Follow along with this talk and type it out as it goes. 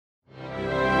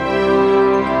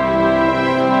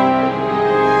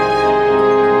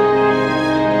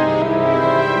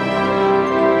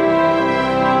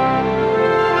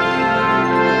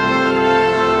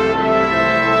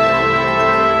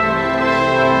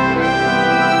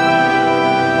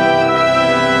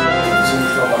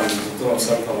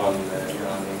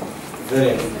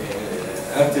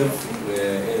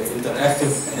active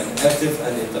interactive and active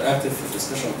and interactive في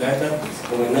الدسكشن بتاعتها،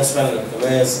 ومن الناس فعلا اللي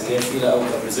بتتميز ان هي تقيله قوي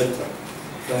كبريزنتر.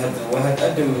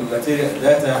 وهتقدم ماتيريال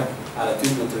داتا على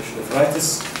تيوب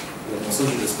نفرايتس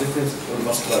والباثولوجي ريسبكتيف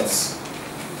والفاسكولايتس،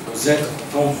 وازاي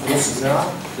تحطهم في نص ساعه.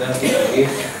 ده هتبقى ايه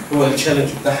هو التشالنج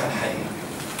بتاعها الحقيقي.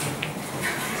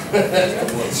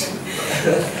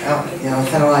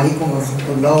 السلام عليكم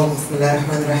ورحمة الله، بسم الله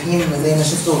الرحمن الرحيم. زي ما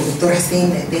شفتوا الدكتور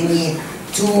حسين اداني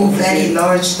two very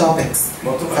large topics.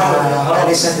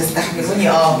 معلش هتستحملوني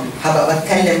هبقى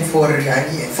بتكلم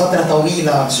يعني فترة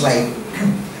طويلة شوية.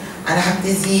 أنا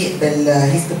هبتدي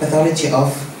Histopathology of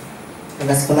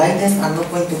Vasculitis. I'm not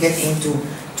going to get into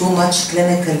too much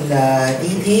clinical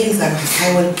details. أنا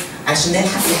هحاول عشان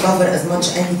نلحق cover as much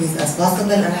entities as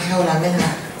possible. أنا هحاول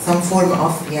أعملها some form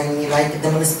of يعني like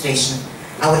demonstration.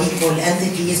 أوريكم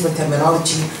الentities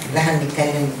والterminology اللي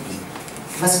هنتكلم فيه.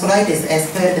 Vasculitis, as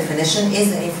per definition, is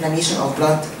an inflammation of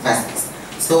blood vessels.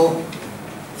 So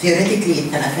theoretically, it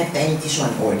can affect any tissue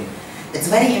and organ. It's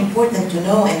very important to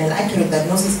know in an accurate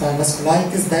diagnosis of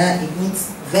vasculitis that it needs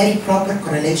very proper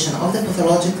correlation of the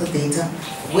pathological data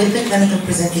with the clinical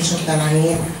presentation of the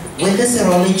العيان, with the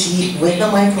serology, with the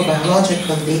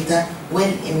microbiological data,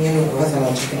 with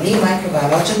immunopathological. ليه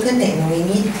microbiological؟ لأنه we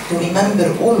need to remember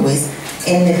always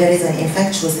and there is an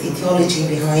infectious etiology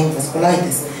behind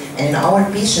vasculitis. And in our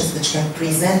patients which can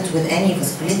present with any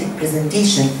vasculitic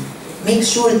presentation, make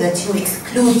sure that you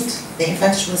exclude the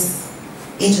infectious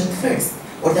agent first,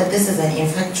 or that this is an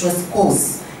infectious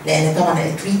cause. لأن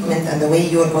طبعا treatment and the way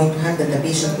you are going to handle the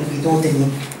patient will be totally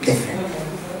different.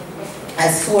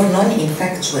 As for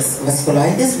non-infectious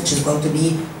vasculitis, which is going to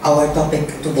be our topic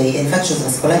today, infectious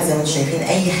vasculitis زي ما انتم شايفين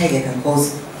أي حاجة can cause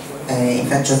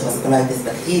infectious vasculitis,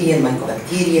 bacterial,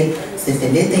 mycobacterial,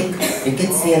 syphilitic,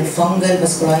 rickettsial, fungal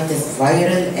vasculitis,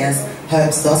 viral as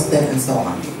herpes zoster, and so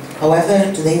on. However,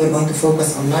 today we're going to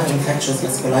focus on non-infectious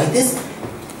vasculitis,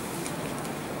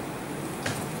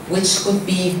 which could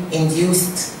be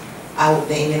induced out.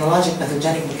 The immunologic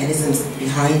pathogenic mechanisms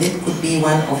behind it could be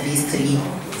one of these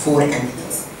four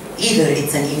entities. Either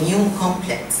it's an immune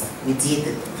complex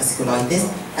mediated vasculitis,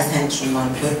 as Henschenmann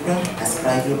purpura, as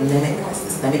cryoglobulinemic, as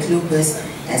systemic lupus,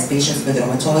 as patients with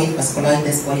rheumatoid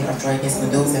vasculitis, polyarthritis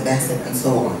nodosa, Behçet, and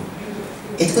so on.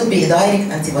 It could be a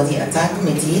direct antibody attack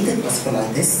mediated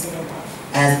vasculitis,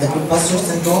 as the Kupffer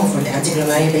syndrome for the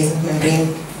antiglomerular basement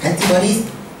membrane antibodies,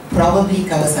 probably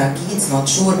Kawasaki, it's not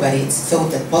sure, but it's thought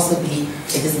that possibly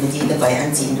it is mediated by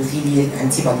anti-endothelial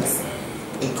antibodies.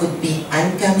 It could be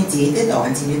ANCA-mediated or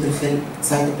anti-neutrophil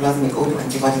cytoplasmic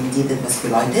autoantibody-mediated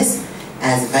vasculitis,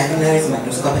 as Wagner's,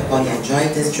 microscopic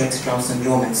polyangiitis, Church-Strauss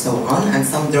syndrome, and so on, and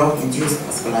some drug-induced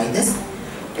vasculitis.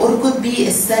 Or it could be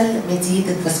a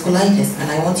cell-mediated vasculitis,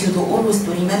 and I want you to always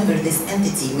to remember this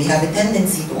entity. We have a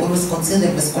tendency to always consider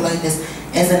vasculitis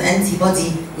as an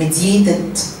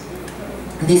antibody-mediated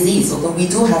disease, although we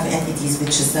do have entities which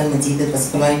is cell-mediated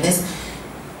vasculitis.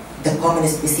 The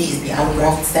commonest we see is the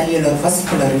allograft cellular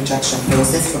vascular rejection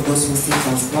process for those who see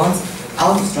transplants.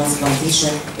 Out of transplantation,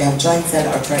 we have joint cell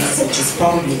arthritis, which is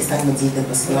probably a cell-mediated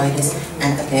vasculitis,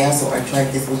 and Takayasu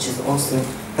arthritis, which is also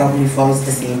probably follows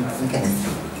the same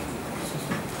mechanism.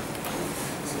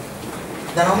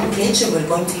 The nomenclature we're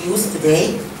going to use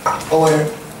today, or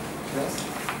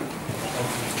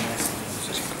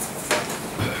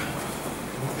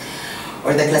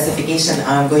the classification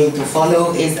I'm going to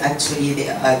follow is actually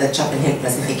the Chapel Hill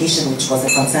classification, which was a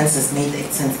consensus made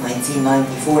since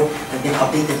 1994, and been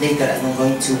updated later, as I'm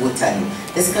going to tell you.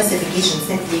 This classification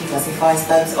simply classifies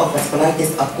types of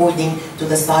vasculitis according to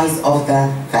the size of the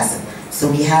vessel.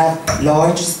 So we have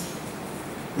large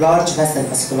vessel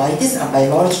vasculitis, and by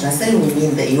large vessel we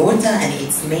mean the aorta and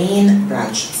its main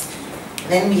branches.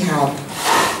 Then we have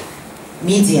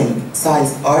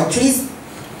medium-sized arteries,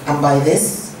 and by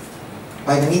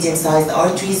the medium-sized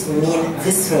arteries, we mean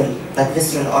visceral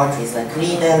arteries, like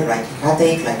renal, like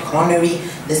hepatic, like coronary.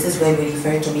 This is where we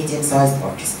refer to medium-sized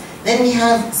arteries. Then we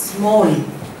have small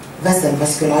vessel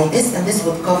vasculitis, and this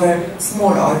would cover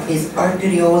small arteries,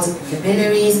 arterioles,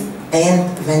 capillaries,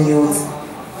 and venules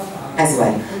as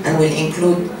well, and will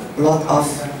include a lot of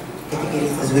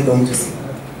categories as we're going to see.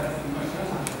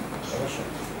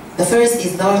 The first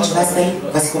is large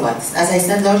vessel vasculitis. As I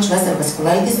said, large vessel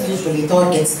vasculitis usually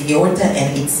targets the aorta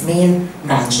and its main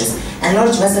branches. And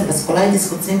large vessel vasculitis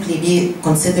could simply be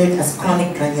considered as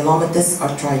chronic granulomatous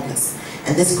arthritis.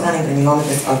 And this chronic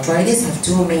granulomatous arthritis have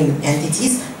two main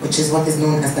entities, which is what is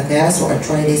known as Takayasu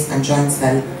arthritis and joint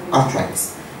cell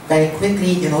arthritis. Very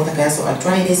quickly, Takayasu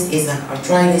arthritis is an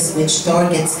arthritis which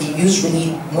targets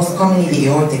most commonly the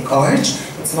aortic arch.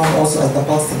 It's known also as the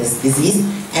pulseless disease,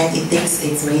 and it takes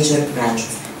its major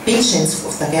branches. patients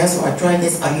of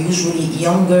arthritis are usually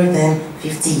younger than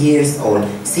 50 years old.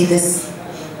 See this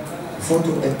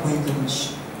photo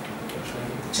appointment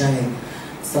channel.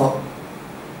 So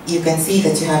you can see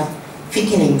that you have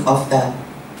thickening of the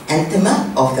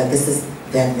antima of the, this is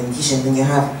the adventition, then you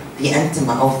have the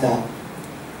antima of the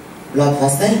blood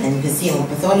vessel, and you can see on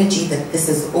pathology that this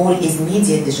is all is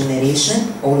medial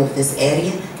degeneration, all of this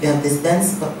area. You have this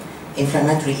dense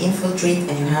inflammatory infiltrate,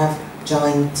 and you have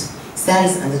joint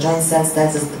cells, and the joint cells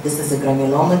tells us that this is a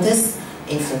granulomatous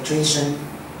infiltration.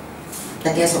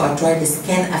 Arthritis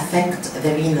can affect the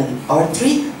renal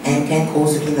artery and can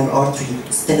cause renal artery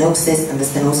stenosis, and the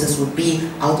stenosis would be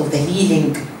out of the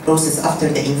healing process after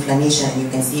the inflammation, and you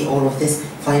can see all of this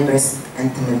fibrous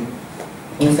antimal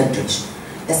infiltration.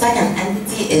 The second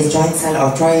entity is joint cell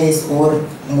arthritis, or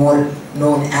more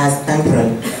known as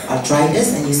temporal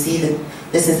arthritis, and you see that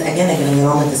this is again a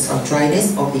granulomatous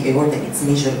arthritis of the aorta, its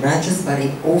major branches, but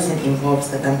it often involves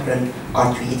the temporal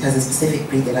artery. It has a specific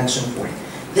predilection for it.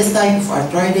 This type of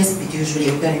arthritis, it usually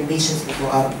occurs in patients who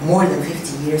are more than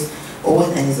 50 years old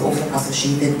and is often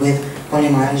associated with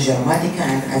polymyalgia rheumatica,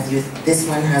 and this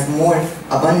one has more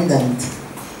abundant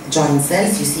joint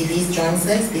cells. You see these joint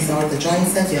cells, these are the joint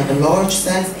cells. You have the large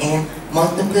cells and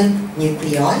multiple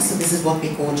nuclei, so this is what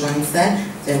we call joint cell.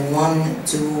 So 1,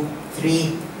 2,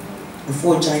 3, and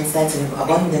 4 joint cells, and you have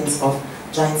abundance of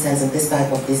joint cells in this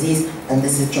type of disease, and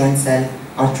this is joint cell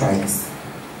arthritis.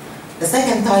 The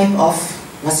second type of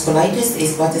vasculitis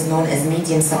is what is known as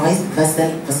medium-sized vessel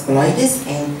vasculitis,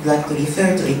 and I'd like to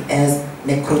refer to it as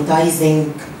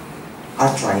necrotizing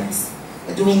arthritis.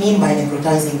 What do we mean by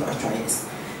necrotizing arthritis?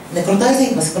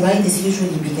 Necrotizing vasculitis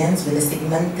usually begins with a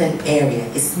segmental area,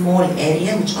 a small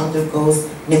area which undergoes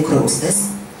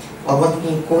necrosis, or what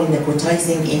we call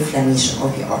necrotizing inflammation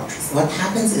of the arteries. What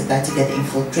happens is that you get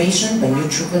infiltration by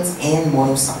neutrophils and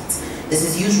monocytes. This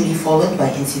is usually followed by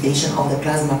inundation of the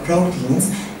plasma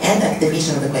proteins and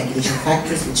activation of the coagulation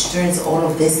factors, which turns all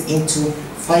of this into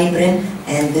fibrin,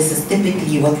 and this is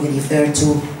typically what we refer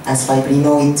to as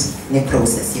fibrinoid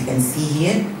necrosis. You can see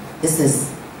here, this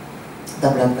is the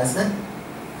blood vessel,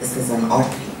 this is an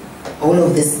artery. All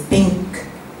of this pink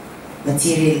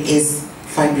material is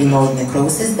fibrinoid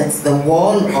necrosis. That's the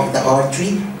wall of the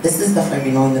artery. This is the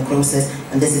fibrinoid necrosis,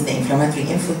 and this is the inflammatory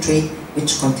infiltrate,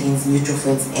 which contains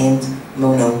neutrophils and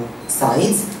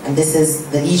monocytes. And this is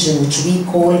the lesion which we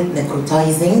call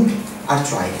necrotizing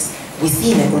arthritis. We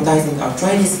see necrotizing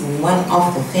arthritis in one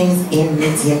of the things in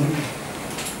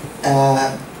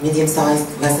medium-sized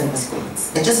vessel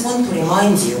vasculitis. I just want to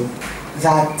remind you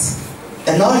that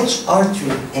a large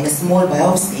artery in a small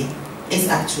biopsy is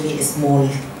actually a small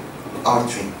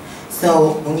artery.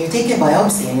 So when you take a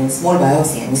biopsy, and in a small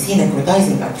biopsy, and you see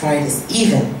necrotizing arthritis,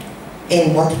 even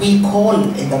in what we call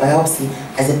in the biopsy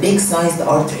as a big-sized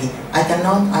artery, I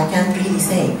can't really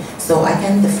say. So I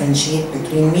can differentiate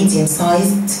between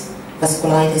medium-sized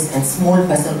vasculitis and small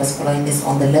vessel vasculitis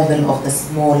on the level of the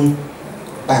small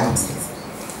biopsies.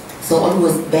 So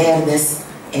always bear this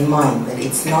in mind, that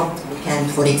it's not,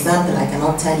 for example, I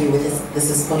cannot tell you whether this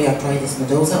is polyarthritis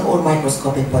nodosa or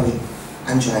microscopic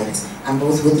polyangiitis, and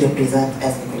both would represent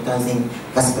as necrotizing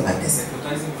vasculitis.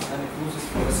 Necrotizing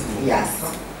necrosis?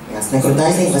 Yes. Yes,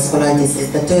 necrotizing vasculitis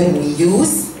is the term we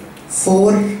use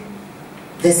for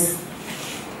this,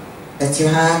 that you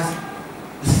have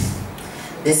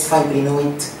this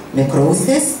fibrinoid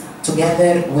necrosis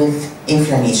together with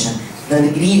inflammation. The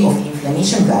degree of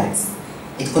inflammation varies.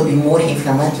 It could be more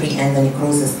inflammatory and the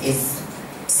necrosis is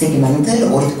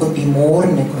segmental, or it could be more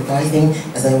necrotizing,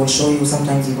 as I will show you.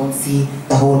 Sometimes you don't see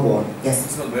the whole wall.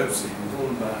 Yes?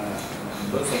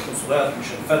 مش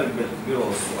هنفرق بين الكبير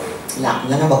والصغير. لا،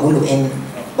 اللي انا بقوله ان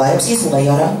بايوبسي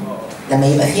صغيره لما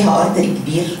يبقى فيها ارتري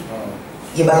كبير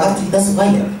يبقى الارتري ده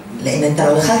صغير، لان انت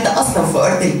لو دخلت اصلا في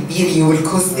ارتري كبير you will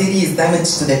cause serious damage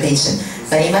to the patient.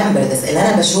 فريمبر this اللي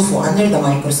انا بشوفه under the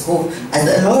microscope as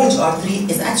a large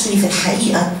artery is actually في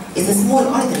الحقيقه is a small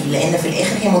artery، لان في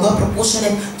الاخر هي موضوع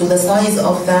proportionate to the size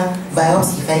of the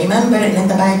biopsy. فريمبر ان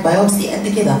انت باعت بايوبسي قد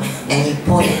كده، يعني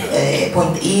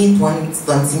 0.8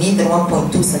 1 سنتيمتر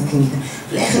 1.2 سنتيمتر.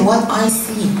 في الاخر what I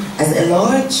see as a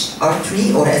large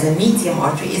artery or as a medium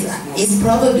artery is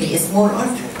probably a small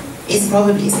artery. Is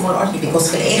probably a small artery because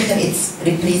في الاخر it's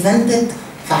represented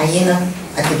في عينه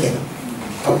قد كده.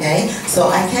 Okay, so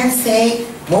I can say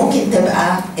ممكن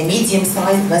تبقى a medium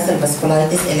sized vessel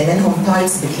vasculitis اللي منهم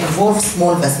types involve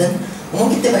small vessel،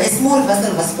 وممكن تبقى small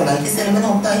vessel vasculitis اللي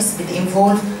منهم types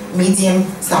involve medium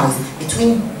size.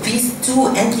 Between these two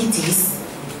entities,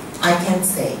 I can't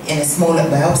say. In a small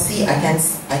biopsy, I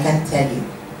can't tell you.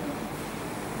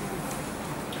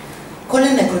 كل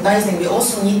necrotizing, we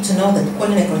also need to know that all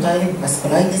necrotizing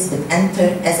vasculitis will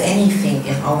enter as anything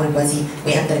in our body.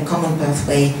 We enter a common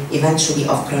pathway eventually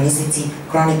of chronicity,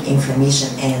 chronic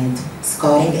inflammation, and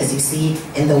scarring, as you see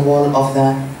in the wall of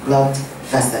the blood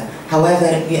vessel.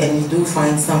 However, you do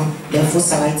find some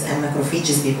lymphocytes and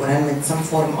macrophages with some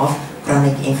form of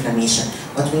chronic inflammation.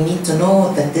 But we need to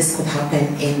know that this could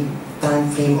happen in time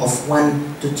frame of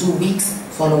 1 to 2 weeks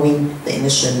following the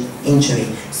initial injury.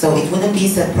 So it wouldn't be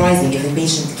surprising if a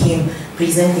patient came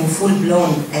presenting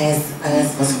full-blown as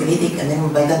vasculitic, and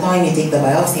then by the time you take the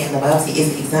biopsy and the biopsy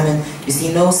is examined, you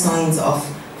see no signs of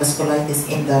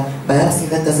vasculitis in the biopsy.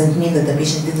 That doesn't mean that the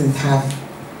patient didn't have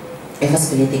a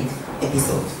vasculitic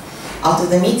episode. Out of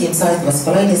the medium-sized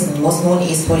vasculitis, the most known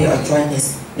is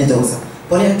polyarthritis nodosa.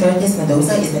 Polyarthritis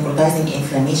nodosa is necrotizing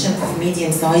inflammation of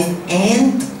medium-sized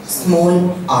and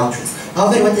small arteries.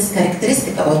 However, what is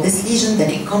characteristic about this lesion that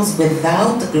it comes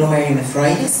without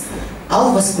glomerulonephritis,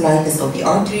 vasculitis of the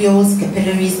arterioles,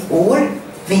 capillaries, or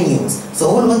venules. So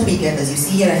all what we get, as you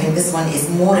see here, I think this one is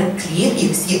more clear.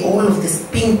 You see all of this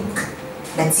pink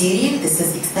material. This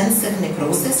is extensive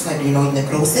necrosis, fibrinoid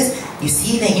necrosis. You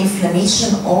see the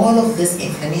inflammation. All of this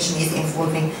inflammation is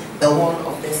involving the wall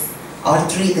of this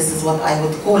artery. This is what I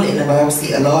would call in a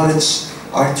biopsy a large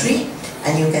artery.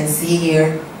 And you can see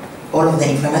here all of the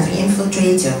inflammatory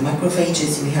infiltrates. You have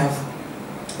macrophages, you have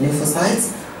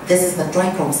lymphocytes. This is the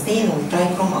trichrome stain, or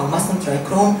trichrome or muscle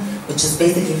trichrome, which is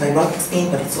basically fibrotic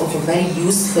stain, but it's also very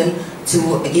useful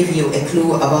to give you a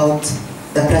clue about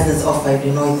the presence of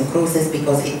fibrinoid necrosis,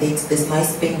 because it takes this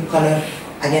nice pink color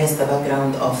against the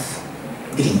background of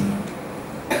green.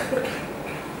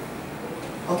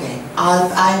 Okay,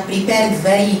 I've prepared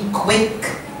very quick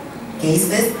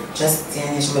cases, just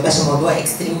عشان ما يبقاش الموضوع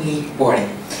extremely boring.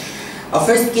 Our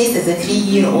first case is a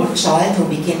 3-year-old child who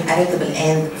became irritable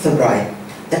and febrile.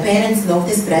 The parents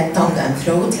noticed red tongue and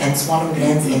throat and swollen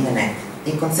glands in the neck.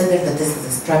 They considered that this is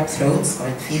a strep throat,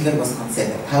 scarlet fever was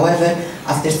considered. However,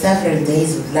 after several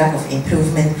days with lack of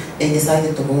improvement, they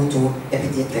decided to go to a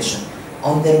pediatrician.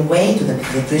 On their way to the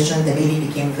pediatrician, the baby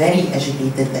became very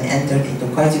agitated and entered into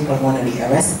cardiopulmonary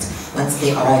arrest. Once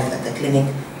they arrived at the clinic,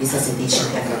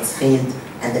 resuscitation efforts failed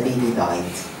and the baby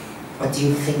died. What do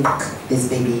you think this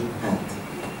baby had?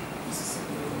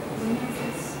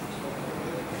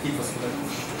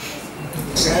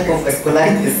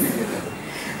 Vasculitis.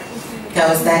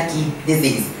 Kawasaki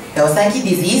disease. Kawasaki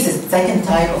disease is the second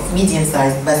type of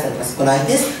medium-sized vessel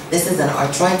vasculitis. This is an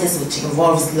arthritis which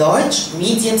involves large,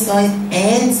 medium-sized,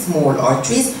 and small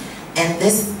arteries. And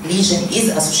this lesion is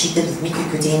associated with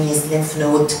mucocutaneous lymph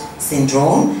node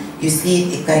syndrome. You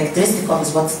see a characteristic of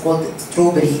is what's called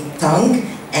strawberry tongue,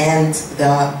 and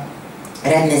the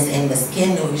redness in the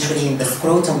skin, usually in the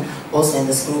scrotum, also in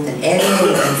the scrotal area.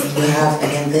 You can see you have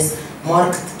again this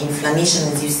marked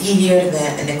inflammation. As you see here,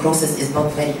 the necrosis is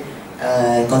not very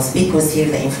conspicuous here.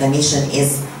 The inflammation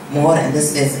is more, and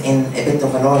this is in a bit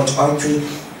of a large artery.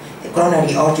 The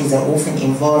coronary arteries are often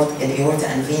involved, and aorta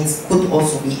and veins could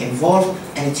also be involved,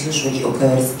 and it usually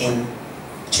occurs in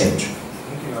children.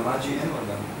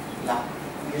 No,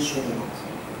 usually not.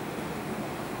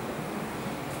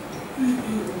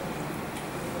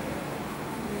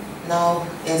 Now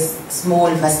is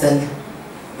small vessel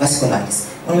vasculitis.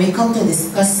 When we come to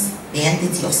discuss the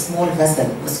entity of small vessel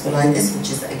vasculitis,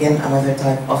 which is again another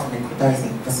type of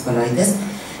necrotizing vasculitis,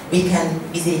 we can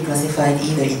easily classify it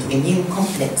either into immune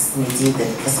complex mediated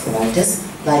vasculitis,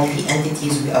 like the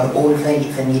entities we are all very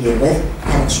familiar with: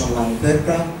 Hanschen line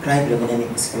purpura, cryoglobulinemic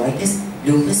vasculitis,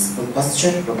 lupus,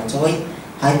 posture, rheumatoid,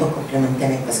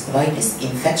 hypocomplementemic vasculitis,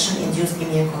 infection-induced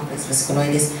immune complex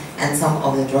vasculitis, and some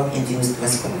of the drug-induced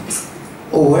vasculitis.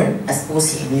 Or, as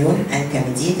post-immune and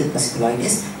mediated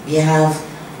vasculitis, we have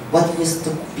what used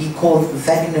to be called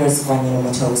Wegener's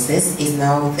granulomatosis. Is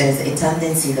now there is a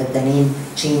tendency that the name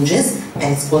changes,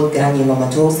 and it's called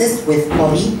granulomatosis with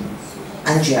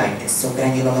polyangiitis. So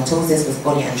granulomatosis with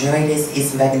polyangiitis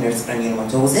is Wegener's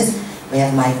granulomatosis. We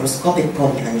have microscopic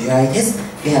polyangiitis.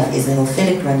 We have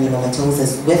eosinophilic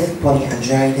granulomatosis with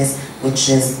polyangiitis, which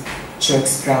is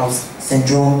Church-Strauss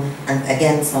syndrome, and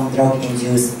again some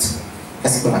drug-induced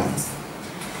vasculitis.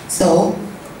 So,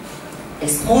 a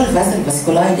small vessel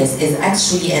vasculitis is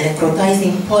actually a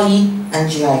necrotizing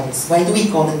polyangiitis. Why do we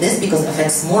call it this? Because it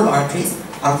affects small arteries,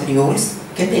 arterioles,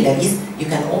 capillaries. You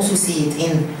can also see it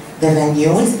in the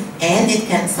venules, and it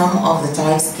can, some of the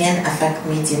types can affect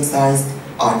medium-sized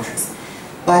arteries.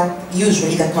 But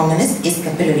usually the commonest is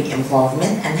capillary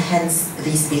involvement, and hence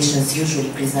these patients usually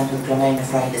present with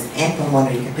glomerulonephritis and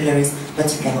pulmonary capillaries, but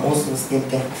you can also still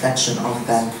get affection of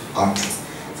the arteries.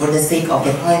 For the sake of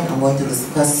the time, I'm going to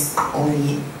discuss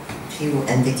only a few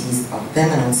entities of them,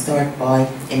 and I'll start by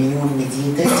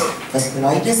immune-mediated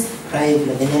vasculitis,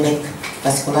 cryoglobulinic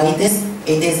vasculitis.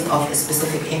 It is of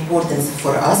specific importance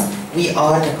for us. We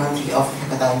are the country of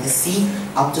hepatitis C.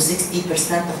 Up to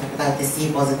 60% of hepatitis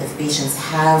C positive patients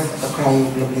have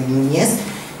cryoglobulinias.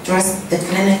 Trust the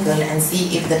clinical and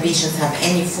see if the patients have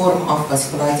any form of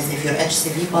vasculitis. If your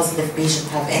HCV positive patient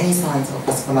have any signs of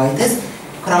vasculitis,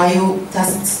 cryo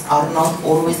tests are not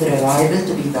always reliable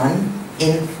to be done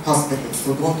in hospitals.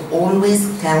 So don't always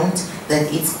count that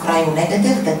it's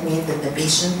cryo-negative. That means that the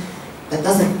patient, that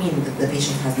doesn't mean that the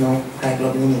patient has no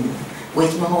cryoglobulinemia.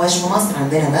 Which ما هوش في مصر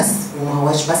عندنا بس وما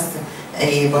هوش بس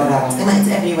برا العاصمة. It's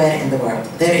everywhere in the world.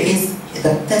 There is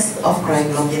the test of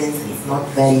cryoglobulins is not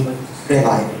very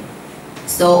reliable.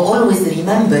 So always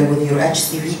remember with your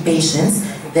HCV patients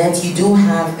that you do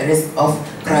have a risk of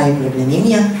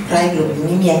cryoglobulinemia.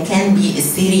 Cryoglobulinemia can be a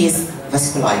serious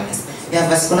vasculitis. You have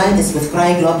vasculitis with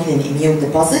cryoglobulin immune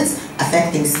deposits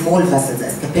affecting small vessels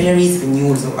as capillaries,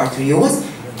 venules, or arterioles,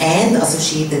 and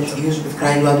associated usually with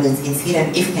cryoglobulins in serum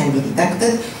if can be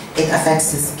detected. It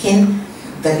affects the skin,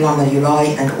 the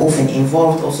glomeruli, and often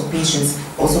involved also patients,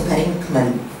 also parenchymal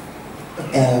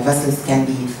vessels can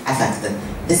be affected.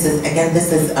 This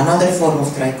is another form of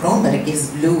trichrome, but it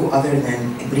gives blue other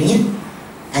than green.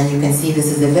 And you can see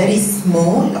this is a very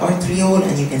small arteriole,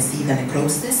 and you can see the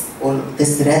necrosis, or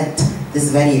this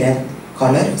very red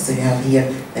color. So you have here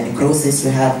the necrosis,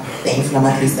 you have the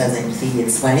inflammatory cells and endothelial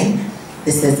swelling.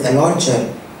 This is a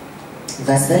larger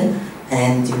vessel,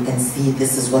 and you can see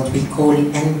this is what we call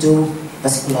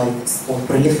endovasculitis or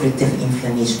proliferative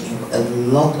inflammation. You have a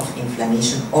lot of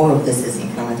inflammation. All of this is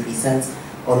inflammatory cells.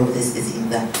 All of this is in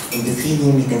the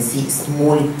endothelium. You can see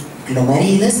small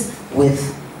glomerulus with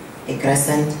a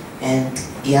crescent, and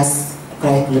yes,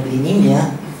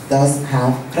 cryoglobulinemia does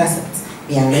have crescents.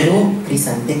 بيعملوا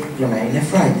crescentic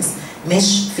glomerulonephritis.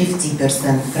 مش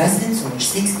 50% crescents or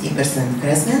 60%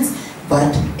 crescents,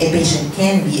 but a patient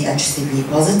can be HCV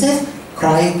positive,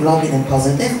 cryoglobulin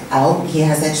positive, or he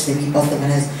has HCV positive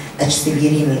and has HCV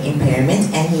renal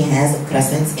impairment, and he has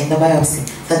crescents in the biopsy.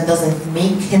 That doesn't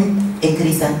make him a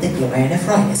crescentic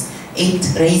glomerulonephritis. It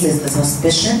raises the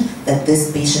suspicion that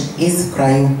this patient is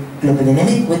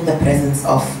cryoglobulinic with the presence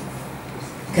of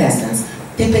crescents.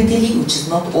 Typically, which is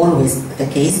not always the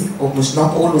case, or which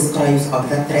not always cryos are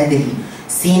that readily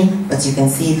seen, but you can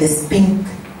see this pink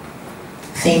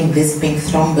thing, this pink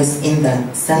thrombus in the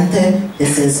center.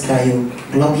 This is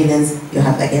cryoglobulins. You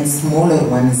have again smaller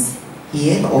ones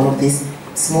here. All of these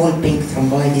small pink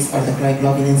thrombi, these are the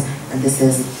cryoglobulins, and this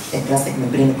is a classic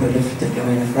membrane proliferative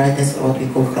glomerulonephritis, or what we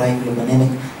call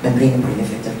cryoglobulinic membrane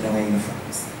proliferative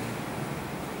glomerulonephritis.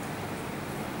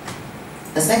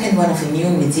 The second one of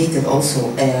immune-mediated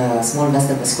also small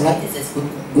vessel vasculitis is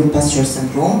Goodpasture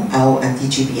syndrome or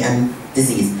anti-GBM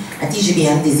disease.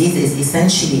 Anti-GBM disease is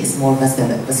essentially a small vessel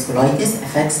vasculitis,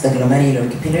 affects the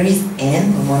glomerular capillaries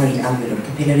and pulmonary alveolar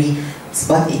capillary,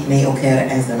 but it may occur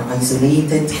as an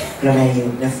isolated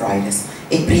glomerulonephritis.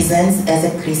 It presents as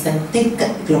a crescentic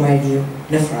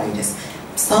glomerulonephritis.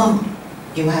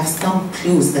 You have some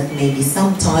clues that maybe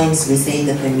sometimes we say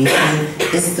that when we find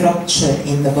this structure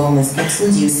in the Bowman's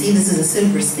capsules, you see this is a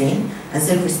silver stain, and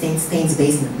silver stain stains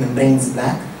basement membranes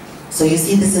black. So you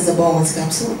see this is a Bowman's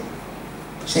capsule.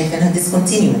 شايفينها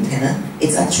discontinued هنا.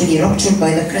 It's actually ruptured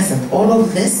by the crescent. All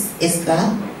of this is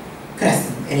the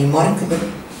crescent, a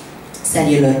remarkable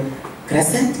cellular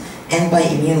crescent, and by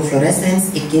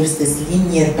immunofluorescence it gives this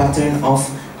linear pattern of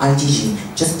IgG.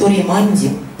 Just to remind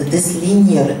you that this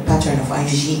linear pattern of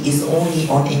IgG is only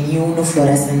on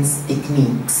immunofluorescence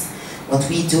techniques. What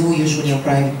we do usually on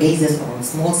private basis or on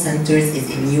small centers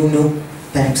is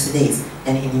immunoperoxidase.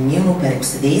 And in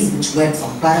immunoperoxidase, which works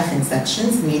on paraffin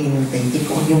sections, meaning they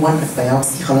take only one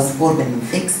biopsy, خلاص formalin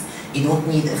fixed. You don't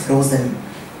need a frozen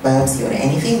biopsy or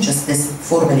anything, just this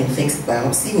formalin fixed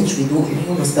biopsy, which we do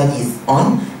immunostudies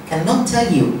on, cannot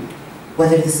tell you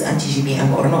whether this is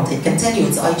anti-GBM or not. It can tell you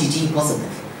it's IgG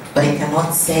positive, but it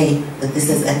cannot say that this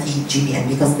is anti-GBM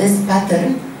because this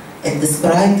pattern, a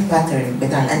described pattern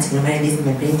بتاع anti-glomerular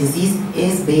membrane disease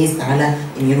is based على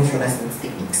immunofluorescence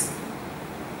techniques.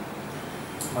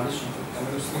 معلش انتوا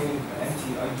بتعملوا سكريننج انتي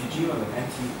اي جي جي ولا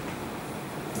انتي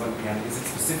يعني is it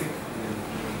specific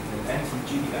للانتي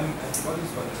جي بي ام انتي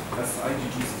بوديز ولا بس اي جي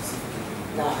جي specific؟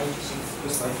 لا IgG.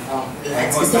 بس اي جي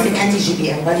جي. Specific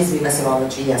anti-GBM bodies بيبقى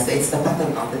serology, yes, it's the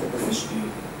pattern of the deposition.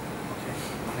 اوكي.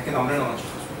 احنا كده عمرنا ما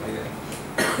نشخص الحقيقة.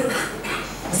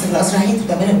 بس في الأسرعين انتوا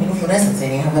بتعملوا immunofluorescence,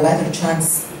 يعني you have a better chance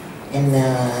in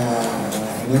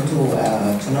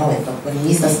to know it. But when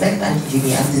we suspect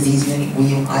anti-GBM disease,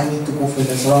 I need to go for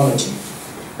the serology.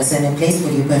 But in a place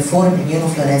where you perform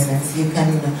immunofluorescence, you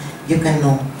can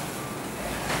know.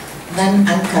 Then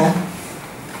ANCA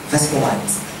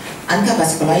vasculitis. ANCA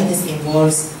vasculitis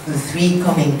involves the three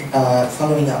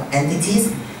following up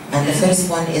entities, and the first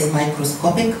one is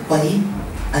microscopic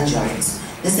polyangiitis.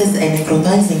 This is a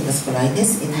necrotizing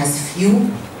vasculitis. It has few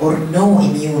or no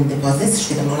immune deposits.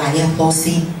 كده بنقول عليها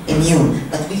pulsy immune.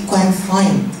 But we can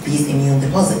find these immune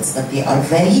deposits, but they are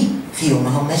very few. ما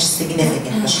هماش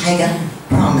significant. مش حاجة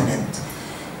prominent.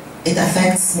 It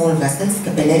affects small vessels,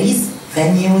 capillaries,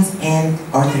 venules, and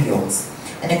arterioles.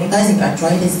 A necrotizing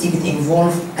arthritis did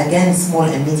involve, again, small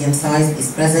and medium size,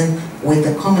 is present, with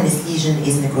the commonest lesion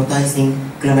is necrotizing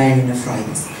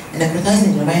glomerulonephritis. A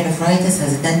necrotizing glomerulonephritis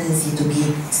has a tendency to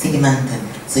be segmented.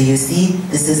 So you see,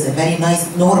 this is a very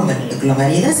nice normal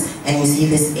glomerulus, and you see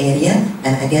this area,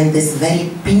 and again, this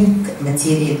very pink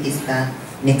material is the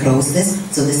necrosis.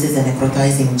 So this is a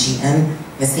necrotizing GM,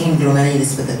 the same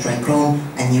glomerulus with the trichrome,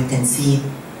 and you can see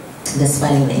the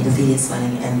swelling, the endothelial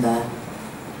swelling, and the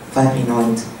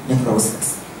fibrinoid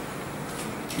necrosis.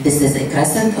 This is a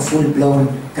crescent, a full-blown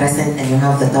crescent, and you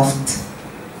have the tuft.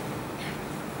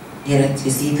 Here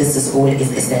you see this is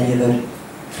a cellular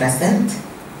crescent.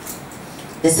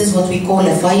 This is what we call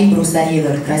a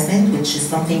fibrocellular crescent, which is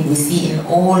something we see in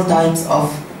all types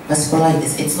of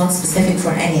vasculitis. It's not specific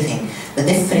for anything. The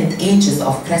different ages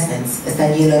of crescents,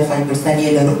 cellular,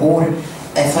 fibrocellular, or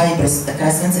fibrous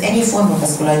crescents, any form of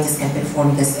vasculitis can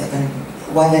perform this,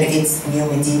 whether it's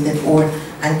immune-mediated or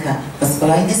ANCA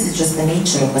vasculitis. It's just the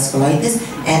nature of vasculitis,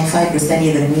 and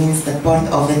fibrocellular means that part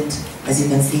of it, as you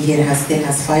can see here, still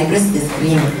has fibrous, this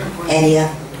green area,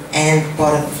 and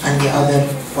the other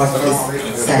part is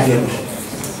cellular.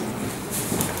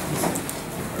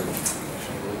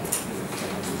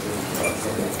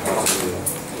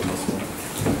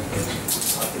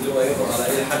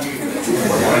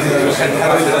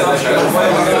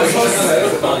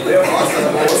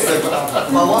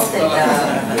 بوظت انا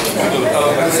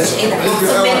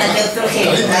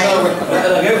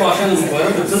جايبه عشان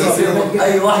الموبايلات بتظهر فيها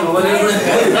اي واحد موبايل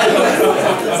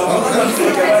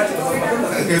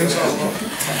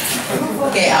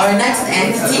Okay, our next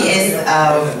entity is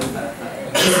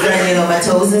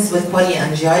granulomatosis with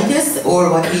polyangiitis, or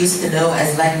what we used to know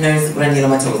as Wagner's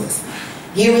granulomatosis.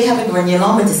 Here we have a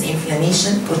granulomatous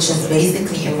inflammation, which is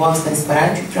basically involves the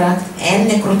respiratory tract and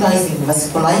necrotizing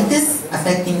vasculitis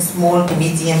affecting small to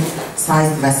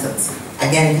medium-sized vessels.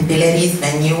 Again, capillaries,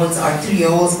 venules,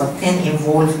 arterioles, but can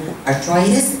involve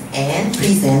arthritis and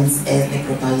presents as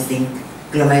necrotizing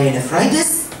glomerulonephritis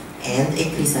and a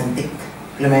crescentic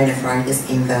glomerulonephritis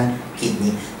in the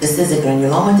kidney. This is a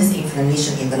granulomatous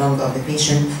inflammation in the lung of the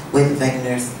patient with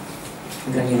Wagner's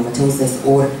granulomatosis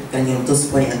or granulomatosis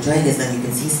polyangiitis, and you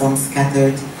can see some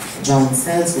scattered giant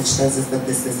cells, which tells us that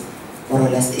this is more or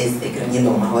less is a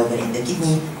granuloma. However, in the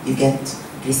kidney, you get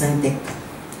crescentic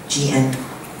GN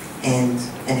and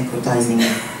a necrotizing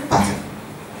pattern.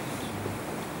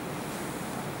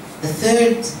 The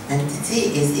third entity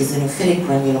is eosinophilic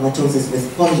granulomatosis with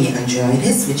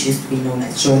polyangiitis, which used to be known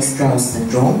as Church-Strauss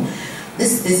syndrome.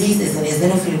 This disease is an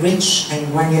eosinophil-rich and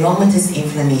granulomatous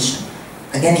inflammation.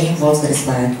 Again, it involves the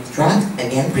respiratory tract,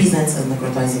 again presents as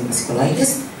necrotizing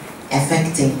vasculitis,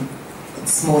 affecting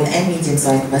small and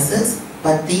medium-sized vessels,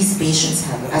 but these patients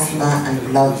have asthma and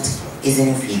blood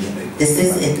eosinophilia. This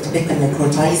is a typical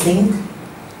necrotizing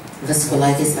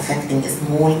vasculitis affecting a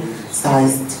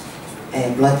small-sized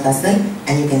blood vessel,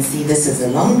 and you can see this is a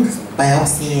lung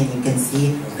biopsy, and you can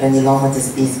see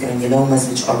granulomatous, these granulomas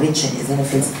which are rich in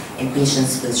eosinophils in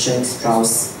patients with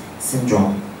Church-Strauss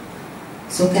syndrome.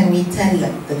 So can we tell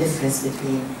the difference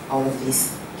between all of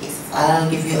these cases?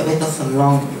 I'll give you a bit of a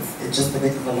long, just a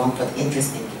bit of a long but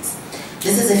interesting case.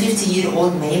 This is a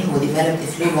 50-year-old male who developed a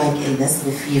flu-like illness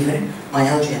with fever,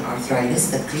 myalgia, and arthritis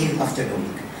that cleared after a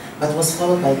week, but was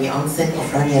followed by the onset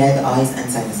of runny red eyes and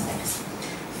sinusitis.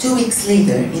 2 weeks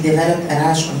later, he developed a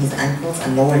rash on his ankles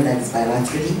and lower legs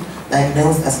bilaterally,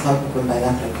 diagnosed as palpable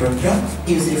bilateral purpura.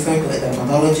 He was referred to a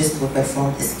dermatologist who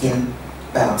performed a skin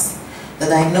biopsy. The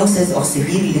diagnosis of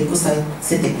severe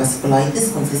leukocytic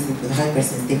vasculitis consistent with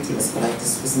hypersensitivity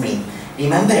vasculitis was made.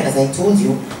 Remember, as I told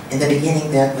you in the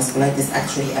beginning, that vasculitis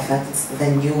actually affects the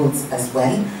venules as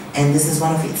well, and this is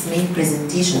one of its main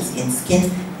presentations in skin.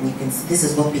 And you can see this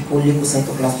is what we call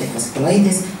leukocytoplastic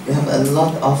vasculitis. You have a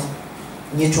lot of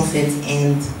neutrophils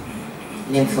and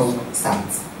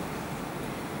lymphocytes.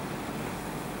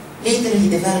 Later, he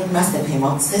developed massive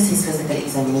hemoptysis. His physical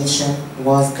examination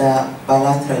was the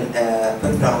bilateral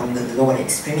purpura on the lower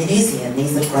extremities. He had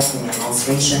nasal crossing and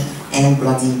ulceration and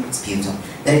bloody sputum.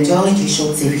 The radiology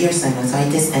showed severe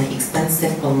sinusitis and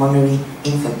extensive pulmonary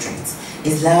infiltrates.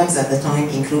 His labs at the time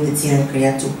included serum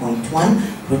creat 2.1,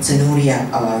 proteinuria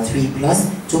 3+,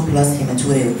 2+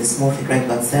 hematuria with dysmorphic red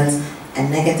blood cells, and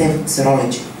negative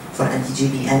serology for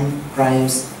anti-GBM,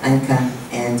 cryos, ANCA,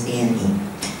 and ANE.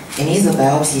 In his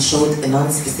biopsy, he showed a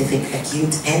non-specific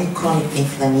acute and chronic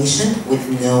inflammation with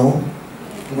no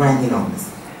granulomas.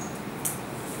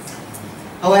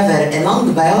 However, a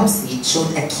lung biopsy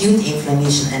showed acute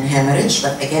inflammation and hemorrhage,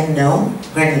 but again, no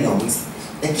granulomas.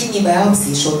 The kidney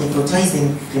biopsy showed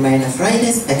necrotizing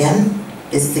glomerulonephritis, again,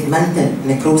 is segmental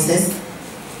necrosis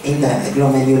in the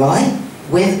glomeruli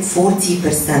with 40%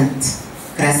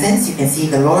 crescents. You can see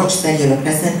the large cellular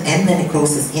crescent and the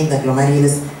necrosis in the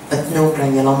glomerulus, but no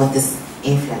granulomatous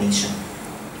inflammation.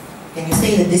 Can you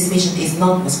say that this patient is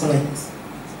not vasculitis?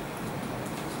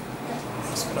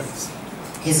 Vasculitis.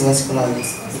 His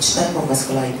vasculitis. Which type of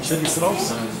vasculitis? شادي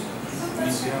سراوس.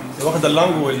 واخد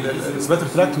اللنج والسباتر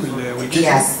تراكت والكيدني.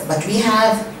 Yes, but we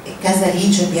have كذا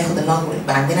region بياخد اللنج.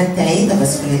 عندنا ثلاثة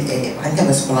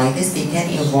vasculitis. They can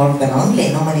involve the lung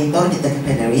لأن هم they target the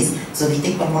capillaries, so they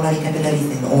take pulmonary capillaries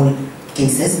in all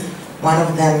cases. One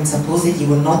of them supposedly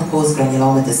will not cause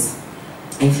granulomatous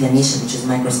inflammation, which is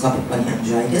microscopic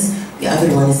polyangiitis. The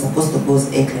other one is supposed to cause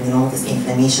a granulomatous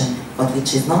inflammation, but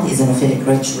which is not eosinophilic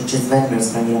rich, which is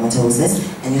Wegener's granulomatosis.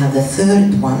 And you have the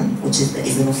third one, which is the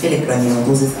eosinophilic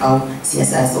granulomatosis, or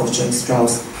CSS or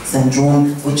Church-Strauss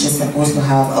syndrome, which is supposed to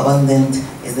have abundant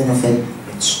eosinophil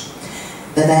rich.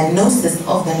 The diagnosis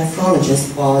of the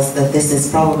nephrologist was that this is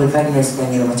probably Wegener's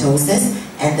granulomatosis,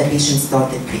 and the patient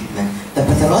started treatment. The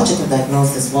pathological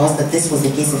diagnosis was that this was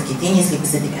a case of cutaneous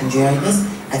leukocytic angioitis,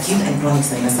 acute and chronic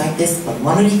sinusitis,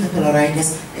 pulmonary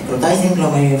capillaritis, necrotizing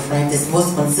glomerulonephritis,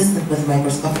 most consistent with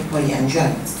microscopic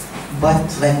polyangiitis. But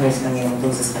Wegener's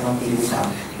granulomatosis cannot be ruled out.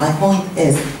 My point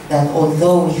is that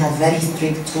although we have very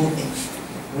strict tooling,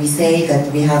 we say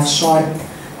that we have sharp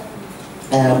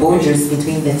borders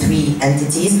between the three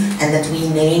entities and that we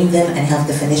name them and have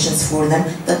definitions for them,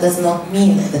 that does not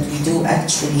mean that we do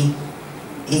actually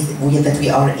that we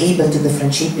are able to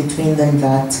differentiate between them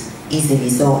that easily.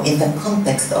 So in the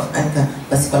context of ANCA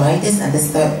vasculitis, and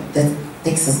that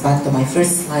takes us back to my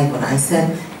first slide when I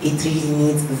said it really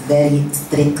needs very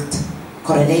strict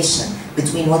correlation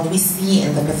between what we see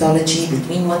in the pathology,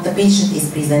 between what the patient is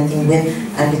presenting with,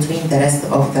 and between the rest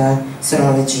of the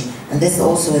serology. And this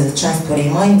also is a chance to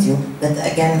remind you that,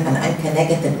 again, an ANCA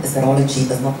negative serology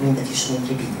does not mean that you shouldn't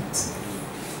repeat it.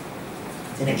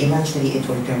 Then eventually it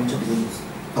will turn to be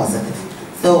positive.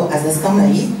 So as a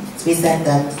summary, we said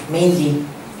that mainly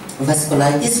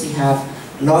vasculitis, we have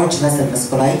large vessel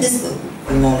vasculitis,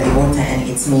 renal aorta and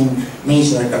its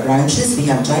major branches. We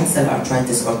have giant cell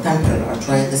arteritis or temporal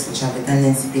arteritis, which have a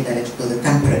tendency to direct to the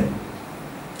temporal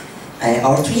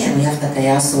artery, and we have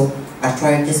Takayasu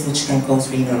arteritis, which can cause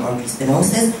renal artery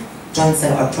stenosis. Giant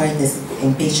cell arteritis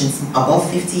in patients above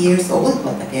 50 years old,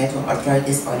 but Takayasu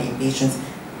arteritis are in patients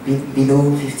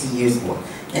below 50 years old.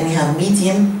 Then we have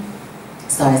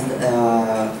medium-sized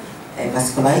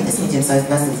vasculitis, medium-sized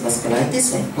vessels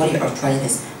vasculitis, and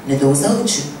polyarteritis nodosa,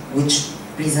 which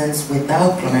presents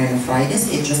without glomerulonephritis.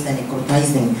 It's just an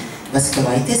necrotizing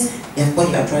vasculitis. We have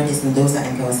polyarteritis nodosa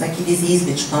and Kawasaki disease,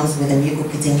 which comes with a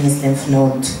mucocutaneous lymph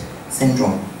node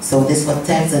syndrome. So this what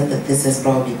tells us that this is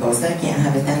probably Kawasaki and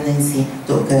have a tendency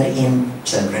to occur in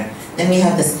children. Then we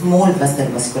have the small vessel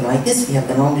vasculitis. We have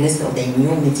the long list of the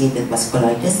immune-mediated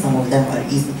vasculitis. Some of them are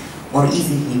more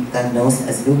easily diagnosed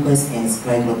as lupus, as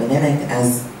cryoglobulinemic,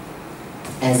 as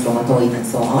rheumatoid, and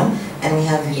so on. And we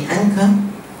have the ANCA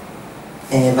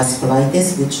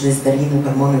vasculitis, which is the renal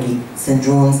pulmonary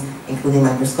syndromes, including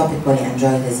microscopic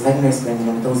polyangiitis, Wegener's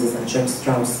granulomatosis, and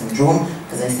Church-Strauss syndrome.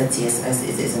 As I said, CSS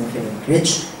is eosinophilic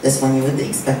rich. This one you would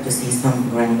expect to see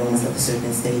some granulomas at a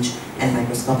certain stage, and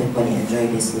microscopic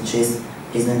polyangiitis, which is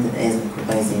presented as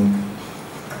necrotizing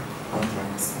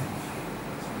arteritis.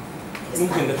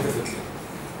 ممكن نتفق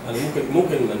يعني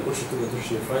ممكن ما نقولش كده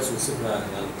ترشن فرايس ونسيبها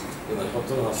يعني يبقى نحط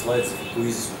لها سلايدز في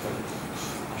الكويز وكده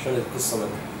عشان القصه ما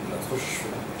تخش في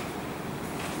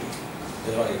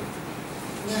ايه رايك؟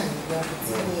 يعني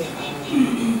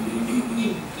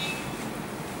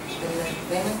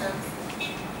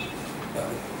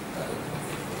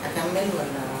أكمل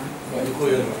ولا؟ يعني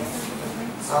كويس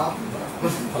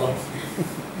خلاص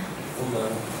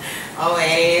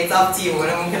يعني it's up to you.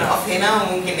 أنا ممكن أقف هنا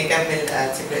وممكن نكمل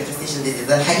tubular interstitial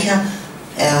disease. الحقيقة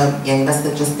يعني بس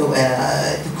just to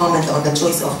comment on the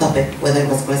choice of topic, whether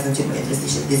vasculitis and tubular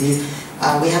interstitial disease,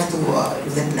 we have to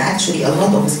actually a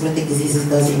lot of vasculitic diseases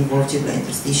does involve tubular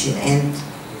interstitial and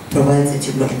provides a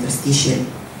tubular interstitial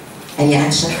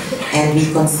reaction, and we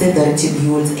consider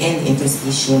tubules and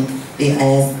interstitial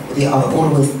they are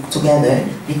always together,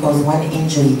 because one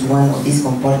injury to one of these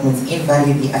compartments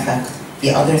invariably affects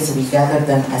the others, so we gather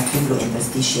them as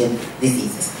tubulointerstitial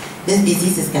diseases. These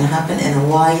diseases can happen in a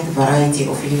wide variety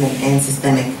of renal and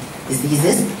systemic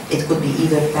diseases. It could be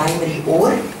either primary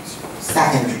or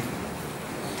secondary.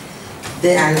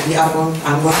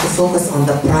 I'm going to focus on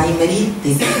the primary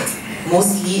disease,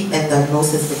 mostly a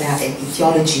diagnosis with an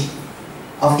etiology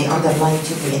of the underlying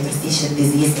tubulointerstitial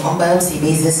disease on biopsy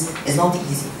basis is not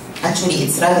easy. Actually,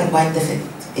 it's rather quite difficult.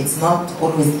 It's not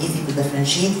always easy to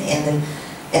differentiate, and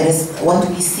what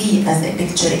we see as a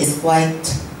picture is quite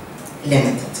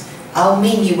limited.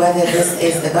 Mainly whether this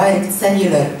is a direct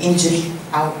cellular injury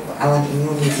or an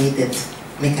immune-mediated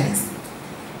mechanism.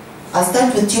 I'll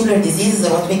start with tubular diseases,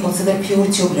 or what we consider pure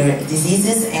tubular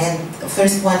diseases, and the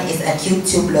first one is acute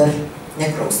tubular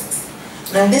necrosis.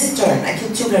 Now this term,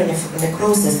 acute tubular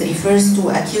necrosis, refers to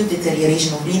acute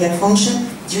deterioration of renal function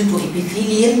due to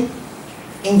epithelial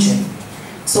injury.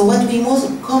 So what we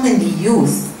most commonly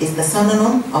use is the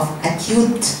synonym of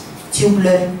acute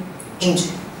tubular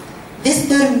injury. This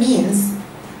term means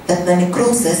that the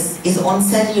necrosis is on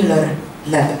cellular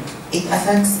level. It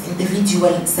affects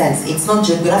individual cells. It's not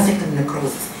geographical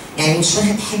necrosis. يعني مش